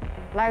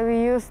 like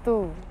we used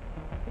to.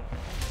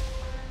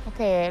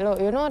 Okay, look,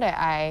 you know that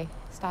I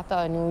started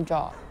a new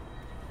job.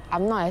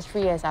 I'm not as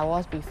free as I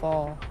was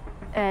before.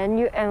 And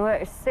you end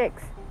work at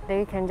 6, then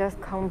you can just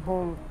come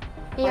home.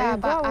 Yeah,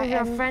 but you go out with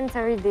your friends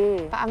every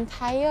day. But I'm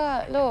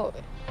tired, look.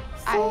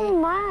 So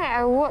am I.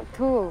 I work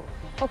too.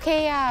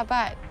 Okay, yeah,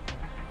 but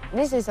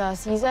this is a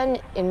season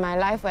in my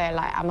life where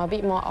like I'm a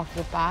bit more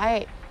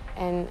occupied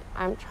and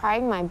I'm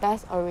trying my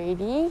best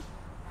already.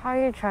 How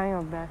are you trying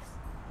your best?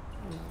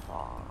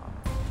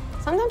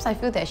 Sometimes I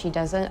feel that she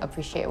doesn't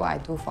appreciate what I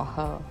do for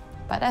her,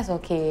 but that's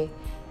okay.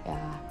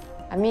 Yeah,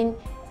 I mean,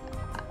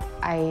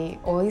 I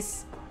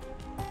always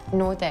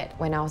know that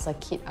when I was a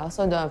kid, I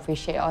also don't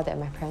appreciate all that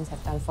my parents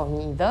have done for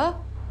me either.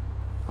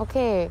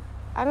 Okay,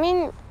 I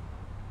mean,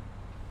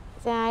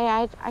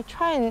 I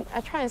try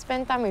and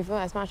spend time with you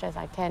as much as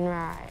I can,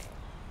 right?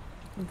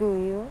 Do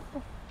you?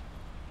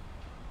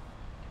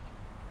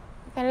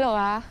 And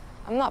look,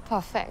 I'm not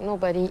perfect,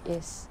 nobody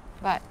is.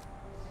 But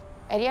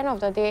at the end of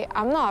the day,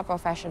 I'm not a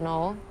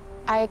professional.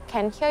 I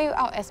can hear you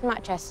out as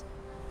much as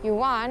you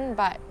want,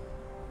 but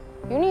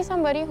you need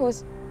somebody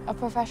who's a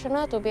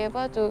professional to be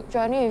able to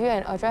journey with you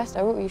and address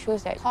the root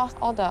issues that cause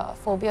all the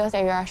phobias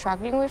that you are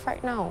struggling with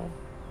right now.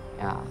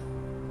 Yeah.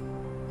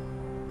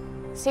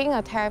 Seeing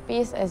a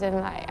therapist as in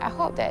like, I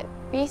hope that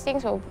these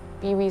things will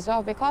be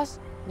resolved because,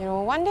 you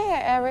know, one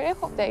day I really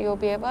hope that you'll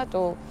be able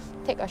to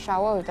take a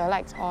shower with the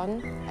lights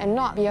on and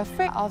not be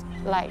afraid of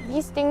like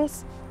these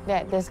things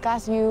that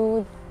disgust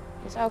you.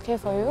 Is that okay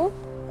for you?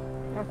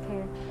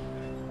 Okay.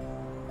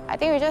 I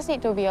think you just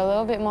need to be a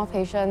little bit more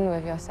patient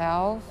with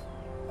yourself.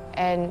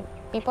 And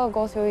people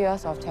go through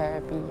years of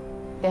therapy.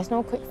 There's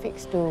no quick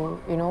fix to,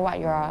 you know, what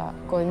you are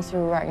going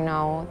through right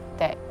now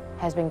that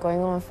has been going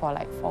on for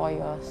like 4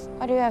 years.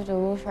 What do you have to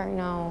lose right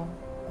now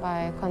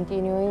by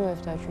continuing with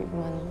the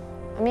treatment?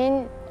 I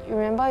mean, you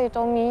remember you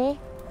told me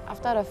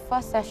after the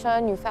first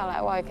session you felt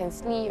like, well, you can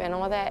sleep and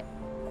all that.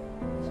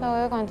 So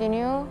will you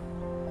continue?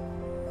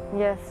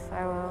 Yes,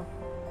 I will.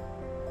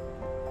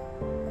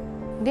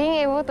 Being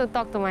able to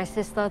talk to my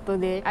sister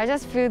today, I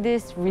just feel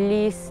this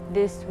release,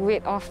 this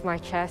weight off my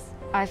chest.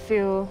 I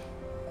feel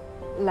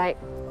like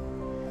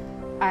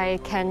I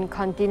can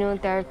continue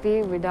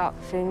therapy without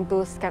feeling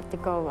too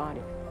skeptical about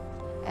it.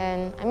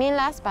 And I mean,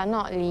 last but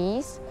not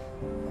least,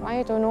 I want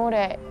you to know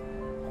that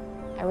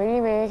I really,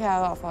 really care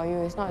a lot for you.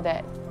 It's not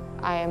that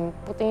I am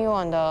putting you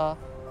on the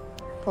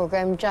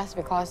program just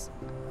because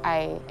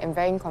I am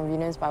very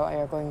inconvenienced by what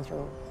you're going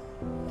through.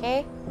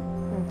 Okay?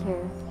 Okay.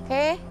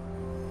 Okay?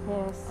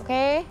 Yes.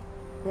 Okay?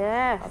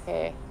 Yes.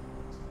 Okay.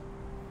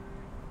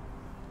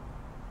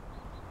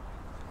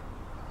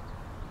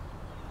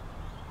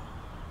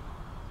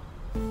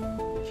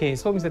 Okay,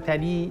 so Mr.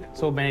 Teddy,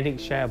 so Benedict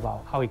shared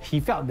about how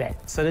he felt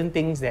that certain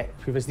things that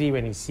previously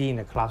when he see in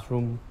the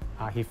classroom,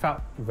 he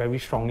felt very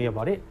strongly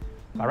about it.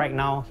 But right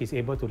now, he's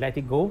able to let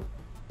it go.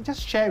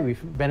 Just share with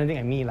Benedict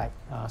and me, like,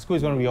 school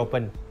is going to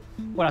reopen.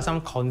 What are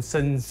some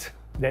concerns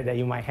that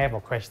you might have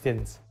or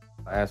questions?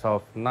 As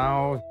of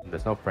now,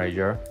 there's no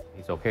pressure.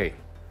 It's okay.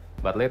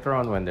 But later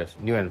on, when there's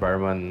new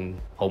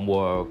environment,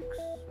 homeworks,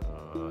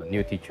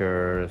 new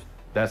teachers,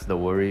 that's the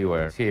worry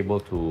where is he able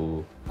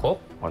to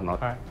cope or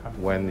not? Right.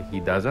 When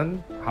he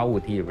doesn't, how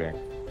would he react?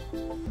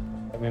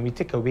 When we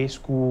take away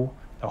school,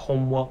 the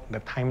homework, the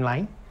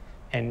timeline,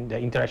 and the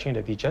interaction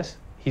with the teachers,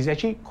 he's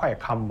actually quite a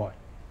calm boy.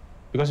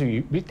 Because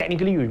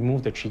technically, you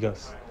remove the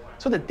triggers.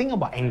 So the thing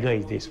about anger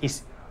is this.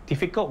 It's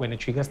difficult when the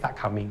triggers start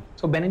coming.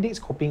 So Benedict's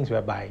coping is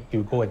whereby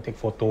you go and take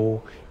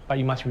photo, but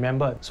you must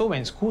remember, so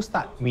when school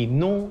starts, we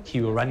know he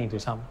will run into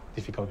some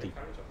difficulty.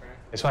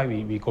 That's why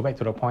we go back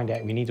to the point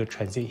that we need to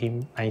transit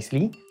him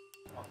nicely.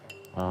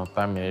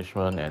 Time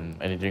management and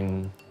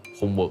managing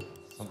homework.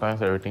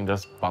 Sometimes everything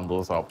just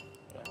bundles up.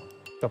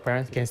 Your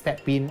parents can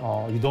step in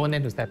or you don't want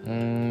them to step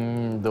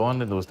in? Don't want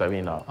them to step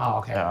in now.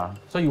 Okay. Yeah.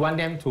 So you want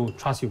them to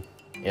trust you?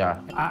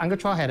 Yeah. Uncle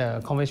Chua had a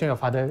conversation with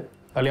your father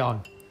earlier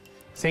on,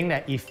 saying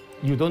that if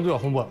you don't do your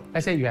homework,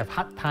 let's say you have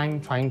hard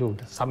time trying to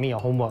submit your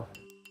homework,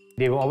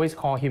 they will always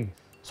call him.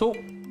 So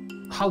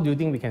how do you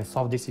think we can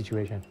solve this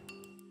situation?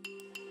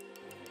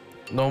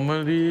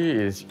 Normally,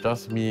 it's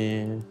just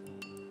me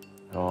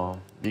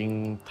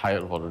being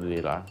tired for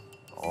the day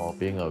or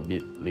being a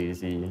bit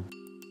lazy.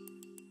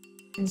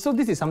 So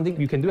this is something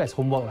you can do as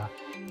homework.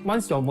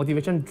 Once your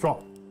motivation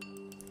drops,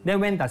 then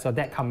when does your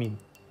dad come in?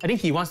 I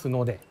think he wants to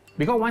know that.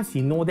 Because once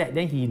he knows that,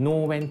 then he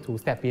knows when to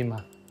step in.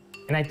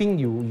 And I think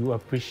you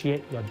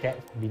appreciate your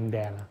dad being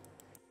there.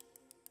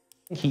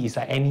 He is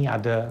like any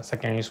other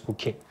secondary school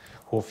kid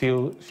who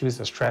feels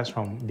the stress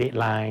from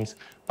deadlines.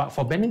 But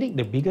for Benedict,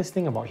 the biggest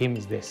thing about him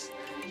is this.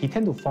 He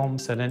tends to form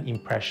certain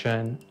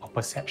impression or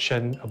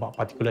perception about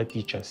particular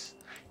teachers.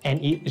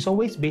 And it's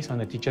always based on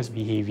the teacher's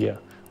behavior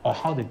or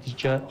how the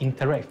teacher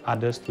interacts with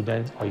other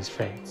students or his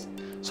friends.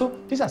 So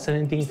these are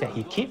certain things that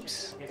he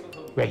keeps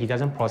where he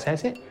doesn't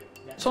process it.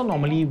 So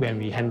normally when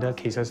we handle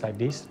cases like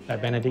this,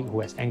 like Benedict who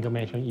has anger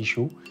management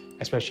issue,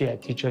 especially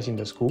at teachers in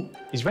the school,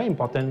 it's very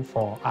important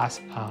for us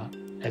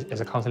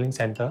as a counselling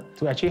center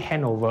to actually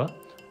hand over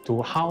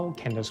to how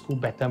can the school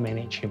better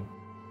manage him.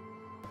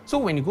 So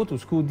when you go to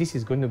school, this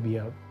is going to be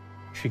a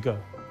trigger.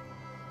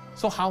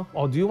 So how,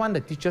 or do you want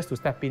the teachers to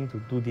step in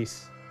to do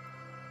this?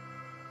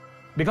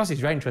 Because it's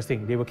very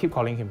interesting, they will keep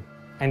calling him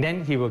and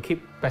then he will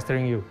keep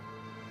pestering you.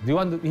 Do you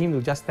want him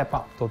to just step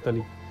up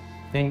totally?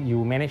 Then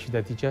you manage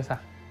the teachers.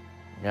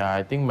 Yeah,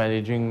 I think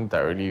managing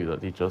directly with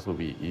the teachers will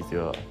be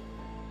easier.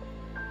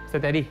 So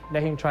Teddy,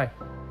 let him try.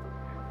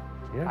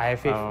 Yeah, I have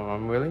faith.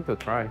 I'm willing to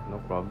try, no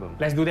problem.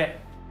 Let's do that.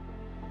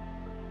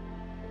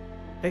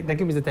 Thank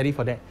you, Mr. Teddy,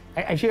 for that.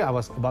 Actually, I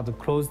was about to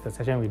close the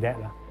session with that.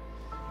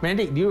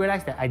 Benedict, do you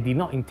realize that I did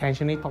not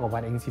intentionally talk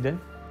about the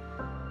incident?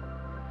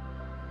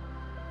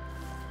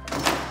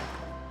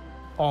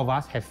 All of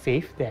us have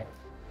faith that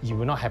it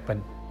will not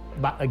happen.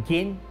 But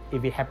again,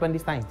 if it happened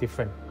this time, it's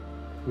different.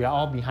 We are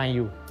all behind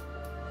you.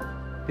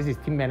 This is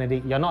Team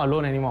Benedict. You're not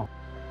alone anymore.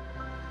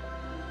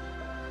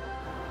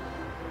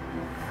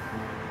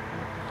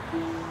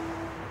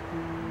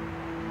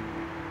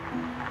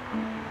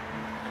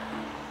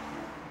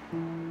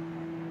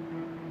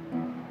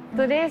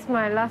 Today is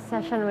my last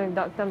session with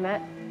Dr.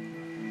 Matt.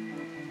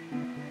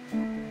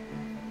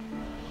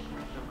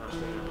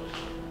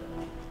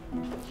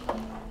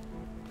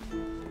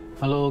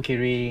 Hello,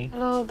 Keeri.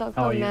 Hello, Dr.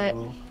 How are Matt.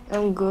 you?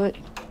 I'm good.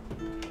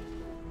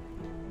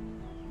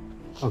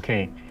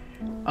 Okay.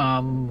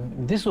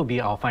 This will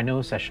be our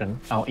final session,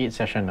 our 8th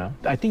session.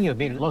 I think you've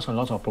made lots and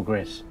lots of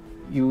progress.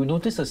 You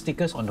notice the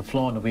stickers on the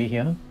floor on the way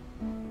here?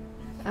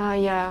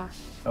 Yeah.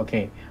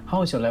 Okay.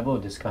 How is your level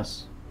of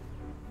disgust?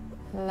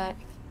 Like,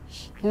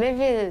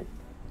 maybe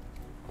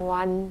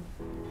 1.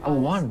 Oh,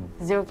 1?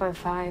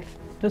 0.5.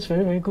 That's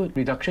very, very good.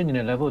 Reduction in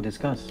the level of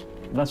disgust.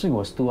 Last week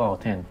was 2 out of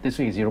 10. This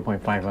week is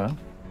 0.5, huh?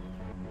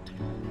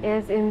 It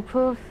has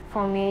improved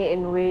for me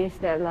in ways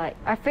that like,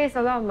 I face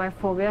a lot of my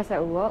phobias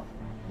at work.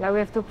 Like we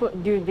have to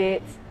put due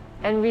dates.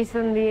 And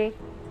recently,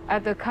 I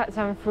had to cut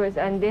some fruits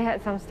and they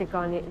had some sticker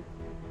on it.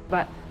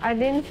 But I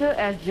didn't feel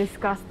as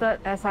disgusted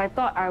as I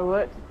thought I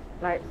would,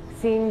 like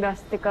seeing the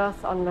stickers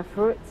on the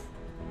fruits.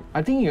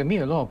 I think you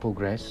made a lot of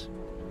progress,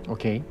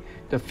 okay?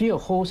 The fear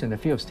of holes and the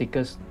fear of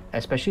stickers,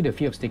 especially the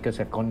fear of stickers,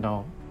 have gone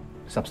down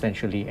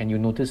substantially, and you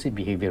notice it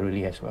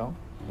behaviorally as well.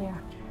 Yeah.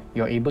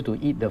 You're able to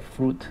eat the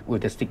fruit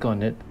with the sticker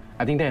on it.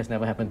 I think that has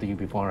never happened to you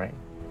before, right?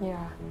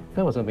 Yeah.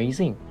 That was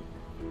amazing.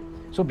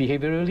 So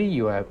behaviorally,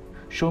 you have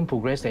shown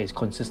progress that is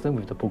consistent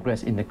with the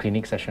progress in the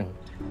clinic session.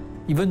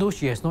 Even though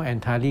she has not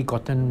entirely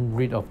gotten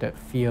rid of that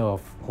fear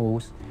of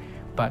holes,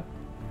 but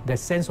that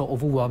sense of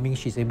overwhelming,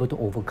 she's able to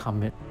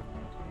overcome it.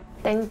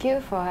 Thank you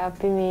for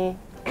helping me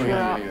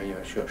throughout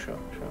Sure.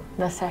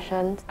 the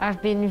sessions.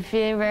 I've been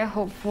feeling very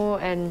hopeful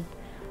and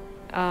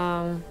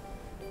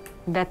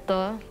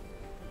better.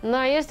 No,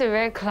 I used to be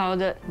very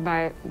clouded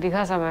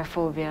because of my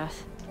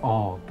phobias.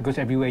 Oh, because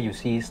everywhere you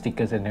see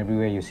stickers and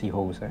everywhere you see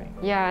holes, right?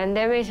 Yeah, and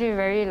that makes me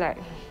very like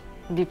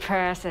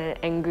depressed and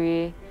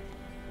angry.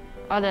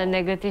 All the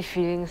negative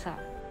feelings.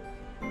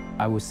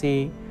 I would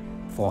say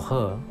for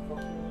her,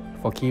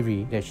 for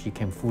Keeri, that she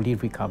can fully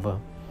recover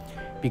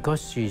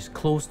because she's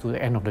close to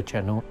the end of the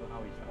channel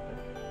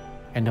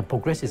and the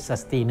progress is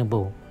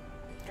sustainable.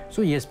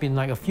 So it has been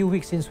like a few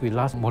weeks since we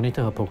last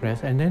monitored her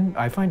progress, and then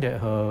I find that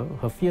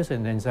her fears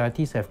and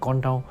anxieties have gone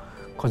down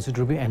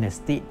considerably and has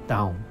stayed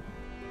down.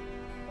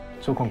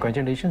 So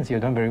congratulations,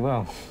 you've done very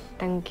well.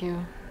 Thank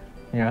you.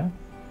 Yeah?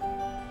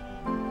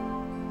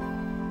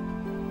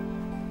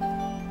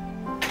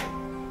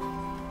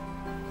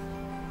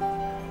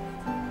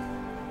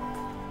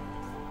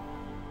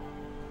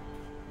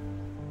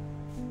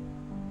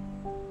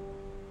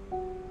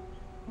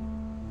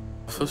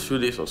 First few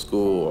days of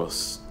school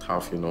was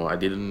tough, you know. I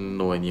didn't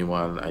know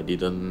anyone. I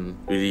didn't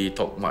really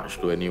talk much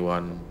to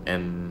anyone.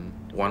 And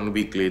 1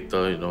 week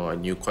later, you know, I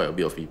knew quite a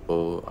bit of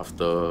people.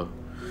 After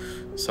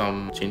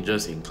some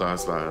changes in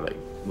class, like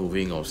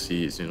moving of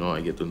seats, you know,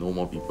 I get to know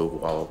more people who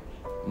are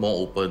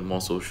more open,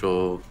 more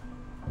social.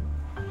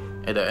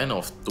 At the end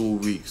of 2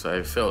 weeks,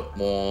 I felt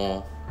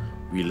more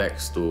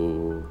relaxed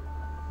to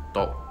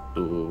talk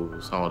to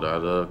some of the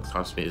other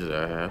classmates that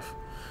I have.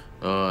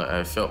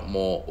 I felt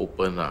more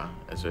open,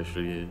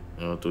 especially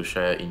to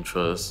share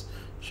interests,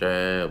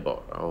 share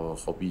about our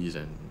hobbies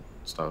and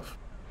stuff.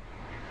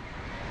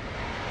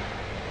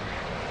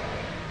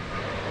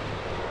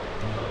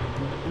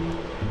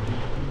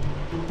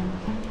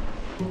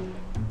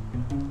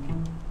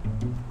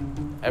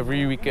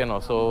 Every weekend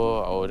or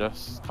so, I will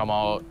just come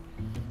out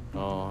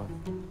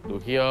to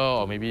here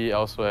or maybe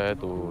elsewhere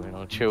to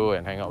chill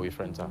and hang out with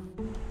friends.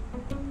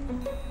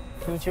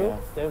 Chill.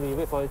 Then we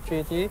wait for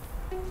 3:30.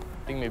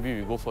 I think maybe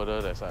we go further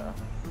that side.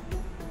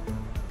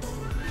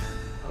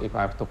 If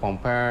I have to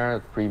compare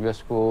previous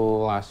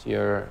school last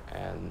year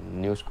and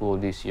new school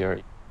this year,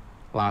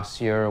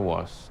 last year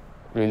was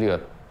really a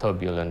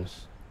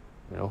turbulence,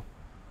 he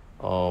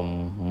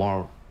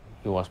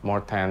was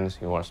more tense,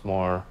 he was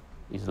more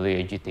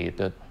easily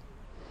agitated.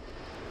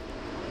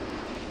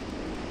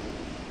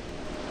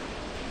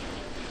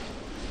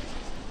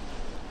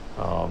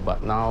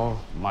 But now,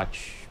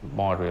 much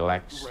more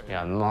relaxed.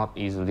 Yeah, not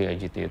easily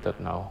agitated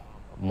now.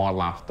 More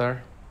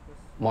laughter,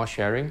 more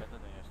sharing.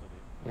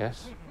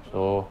 Yes.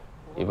 So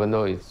even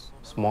though it's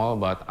small,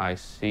 but I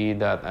see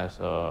that as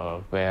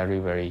a very,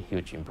 very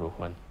huge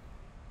improvement.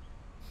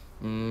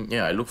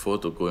 Yeah, I look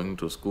forward to going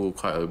to school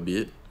quite a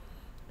bit.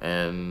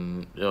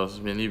 And it was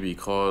mainly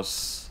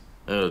because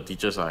the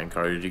teachers are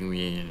encouraging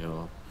me,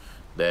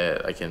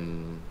 that I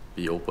can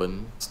be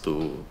open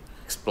to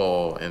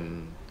explore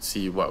and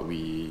see what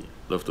we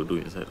love to do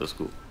inside the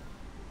school.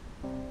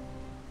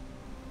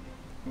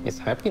 It's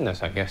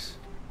happiness, I guess.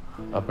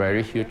 A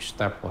very huge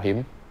step for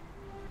him,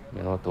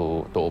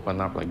 to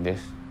open up like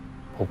this.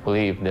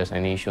 Hopefully, if there's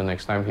any issue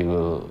next time,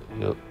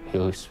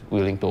 he's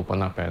willing to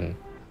open up and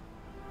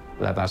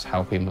let us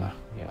help him.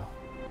 Yeah.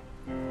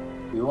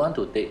 We want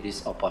to take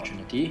this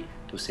opportunity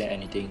to say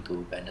anything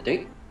to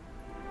Benedict.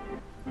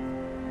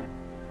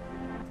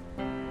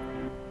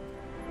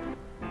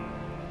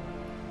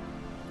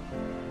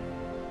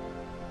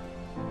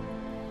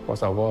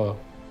 First of all,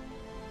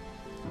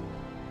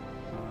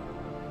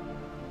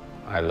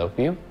 I love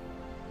you.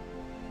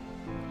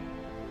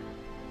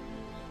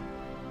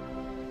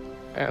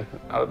 And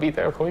I'll be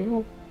there for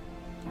you,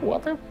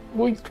 what I'm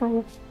going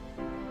through.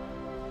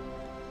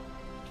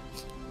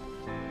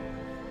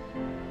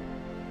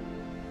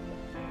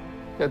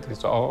 That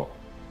is all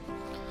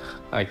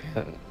I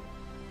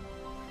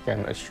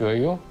can assure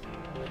you.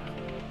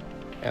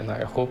 And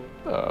I hope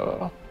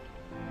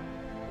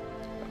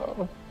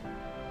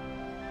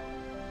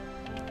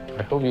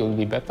you'll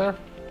be better.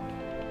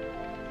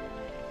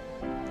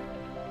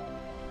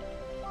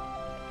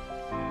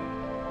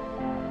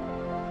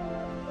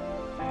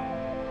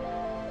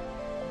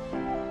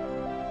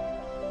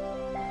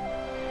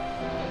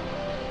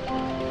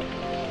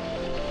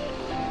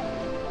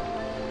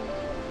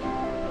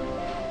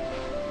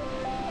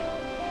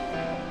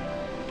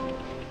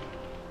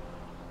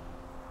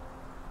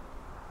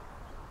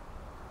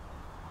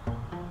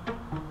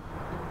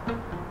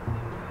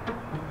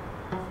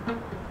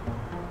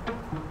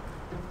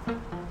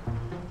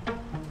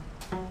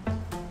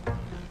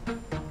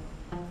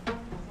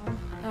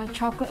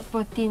 Chocolate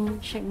protein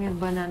shake with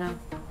banana.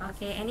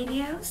 Okay,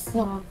 anything else?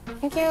 No.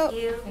 Thank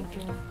you. Thank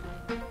you.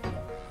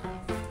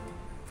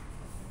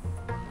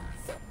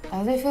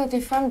 Does it feel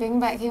different being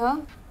back here?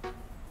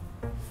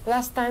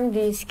 Last time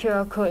these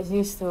QR codes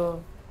used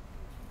to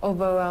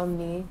overwhelm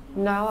me.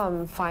 Now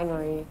I'm fine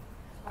already.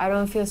 I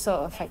don't feel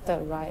so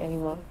affected by it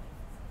anymore.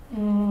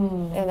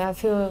 And I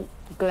feel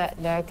glad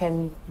that I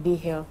can be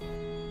here.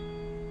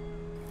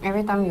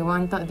 Every time you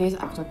wanted this,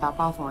 I have to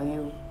tapao for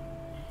you.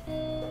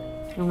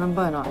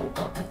 Remember or not?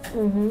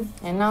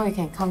 And now you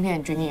can come here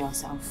and drink it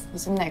yourself.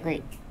 Isn't that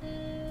great?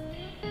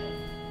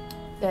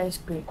 That is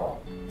great.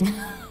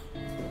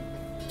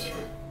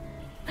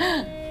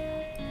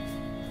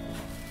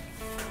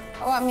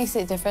 What makes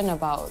it different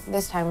about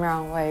this time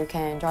round where you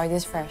can enjoy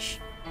this fresh?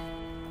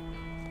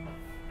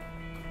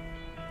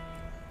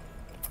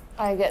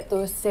 I get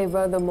to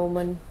savor the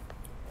moment.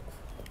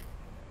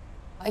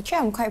 Actually,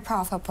 I'm quite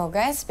proud of her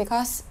progress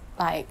because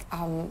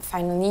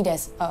finally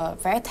there's a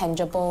very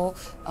tangible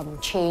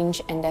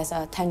change and there's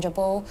a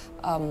tangible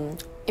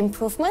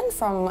improvement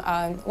from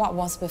what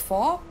was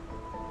before.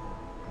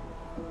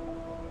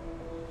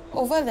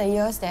 Over the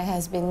years, there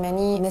has been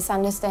many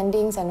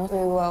misunderstandings and we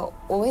were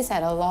always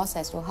at a loss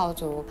as to how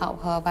to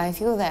help her. But I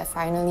feel that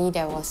finally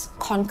there was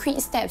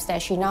concrete steps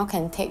that she now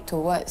can take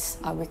towards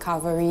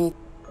recovery.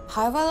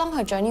 However long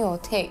her journey will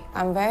take,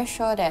 I'm very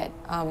sure that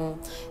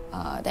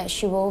that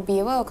she will be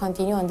able to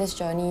continue on this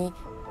journey.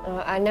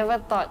 I never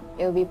thought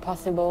it would be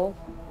possible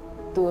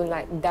to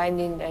dine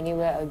in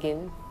anywhere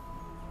again.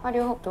 What do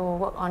you hope to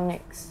work on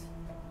next?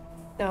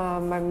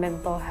 My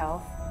mental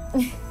health.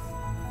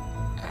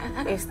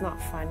 It's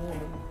not funny.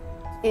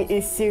 It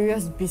is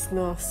serious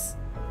business.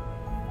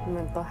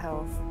 Mental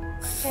health.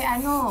 Hey, I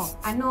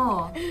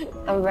know.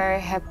 I'm very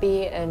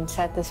happy and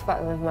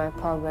satisfied with my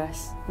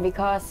progress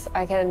because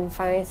I can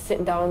finally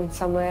sit down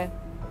somewhere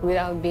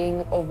without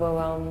being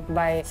overwhelmed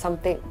by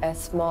something as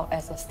small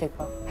as a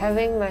sticker.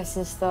 Having my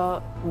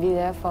sister be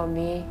there for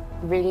me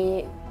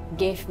really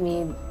gave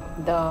me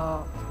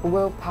the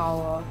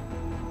willpower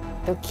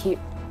to keep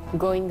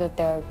going to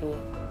therapy.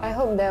 I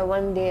hope that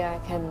one day I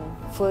can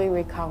fully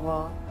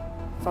recover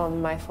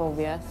from my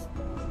phobias.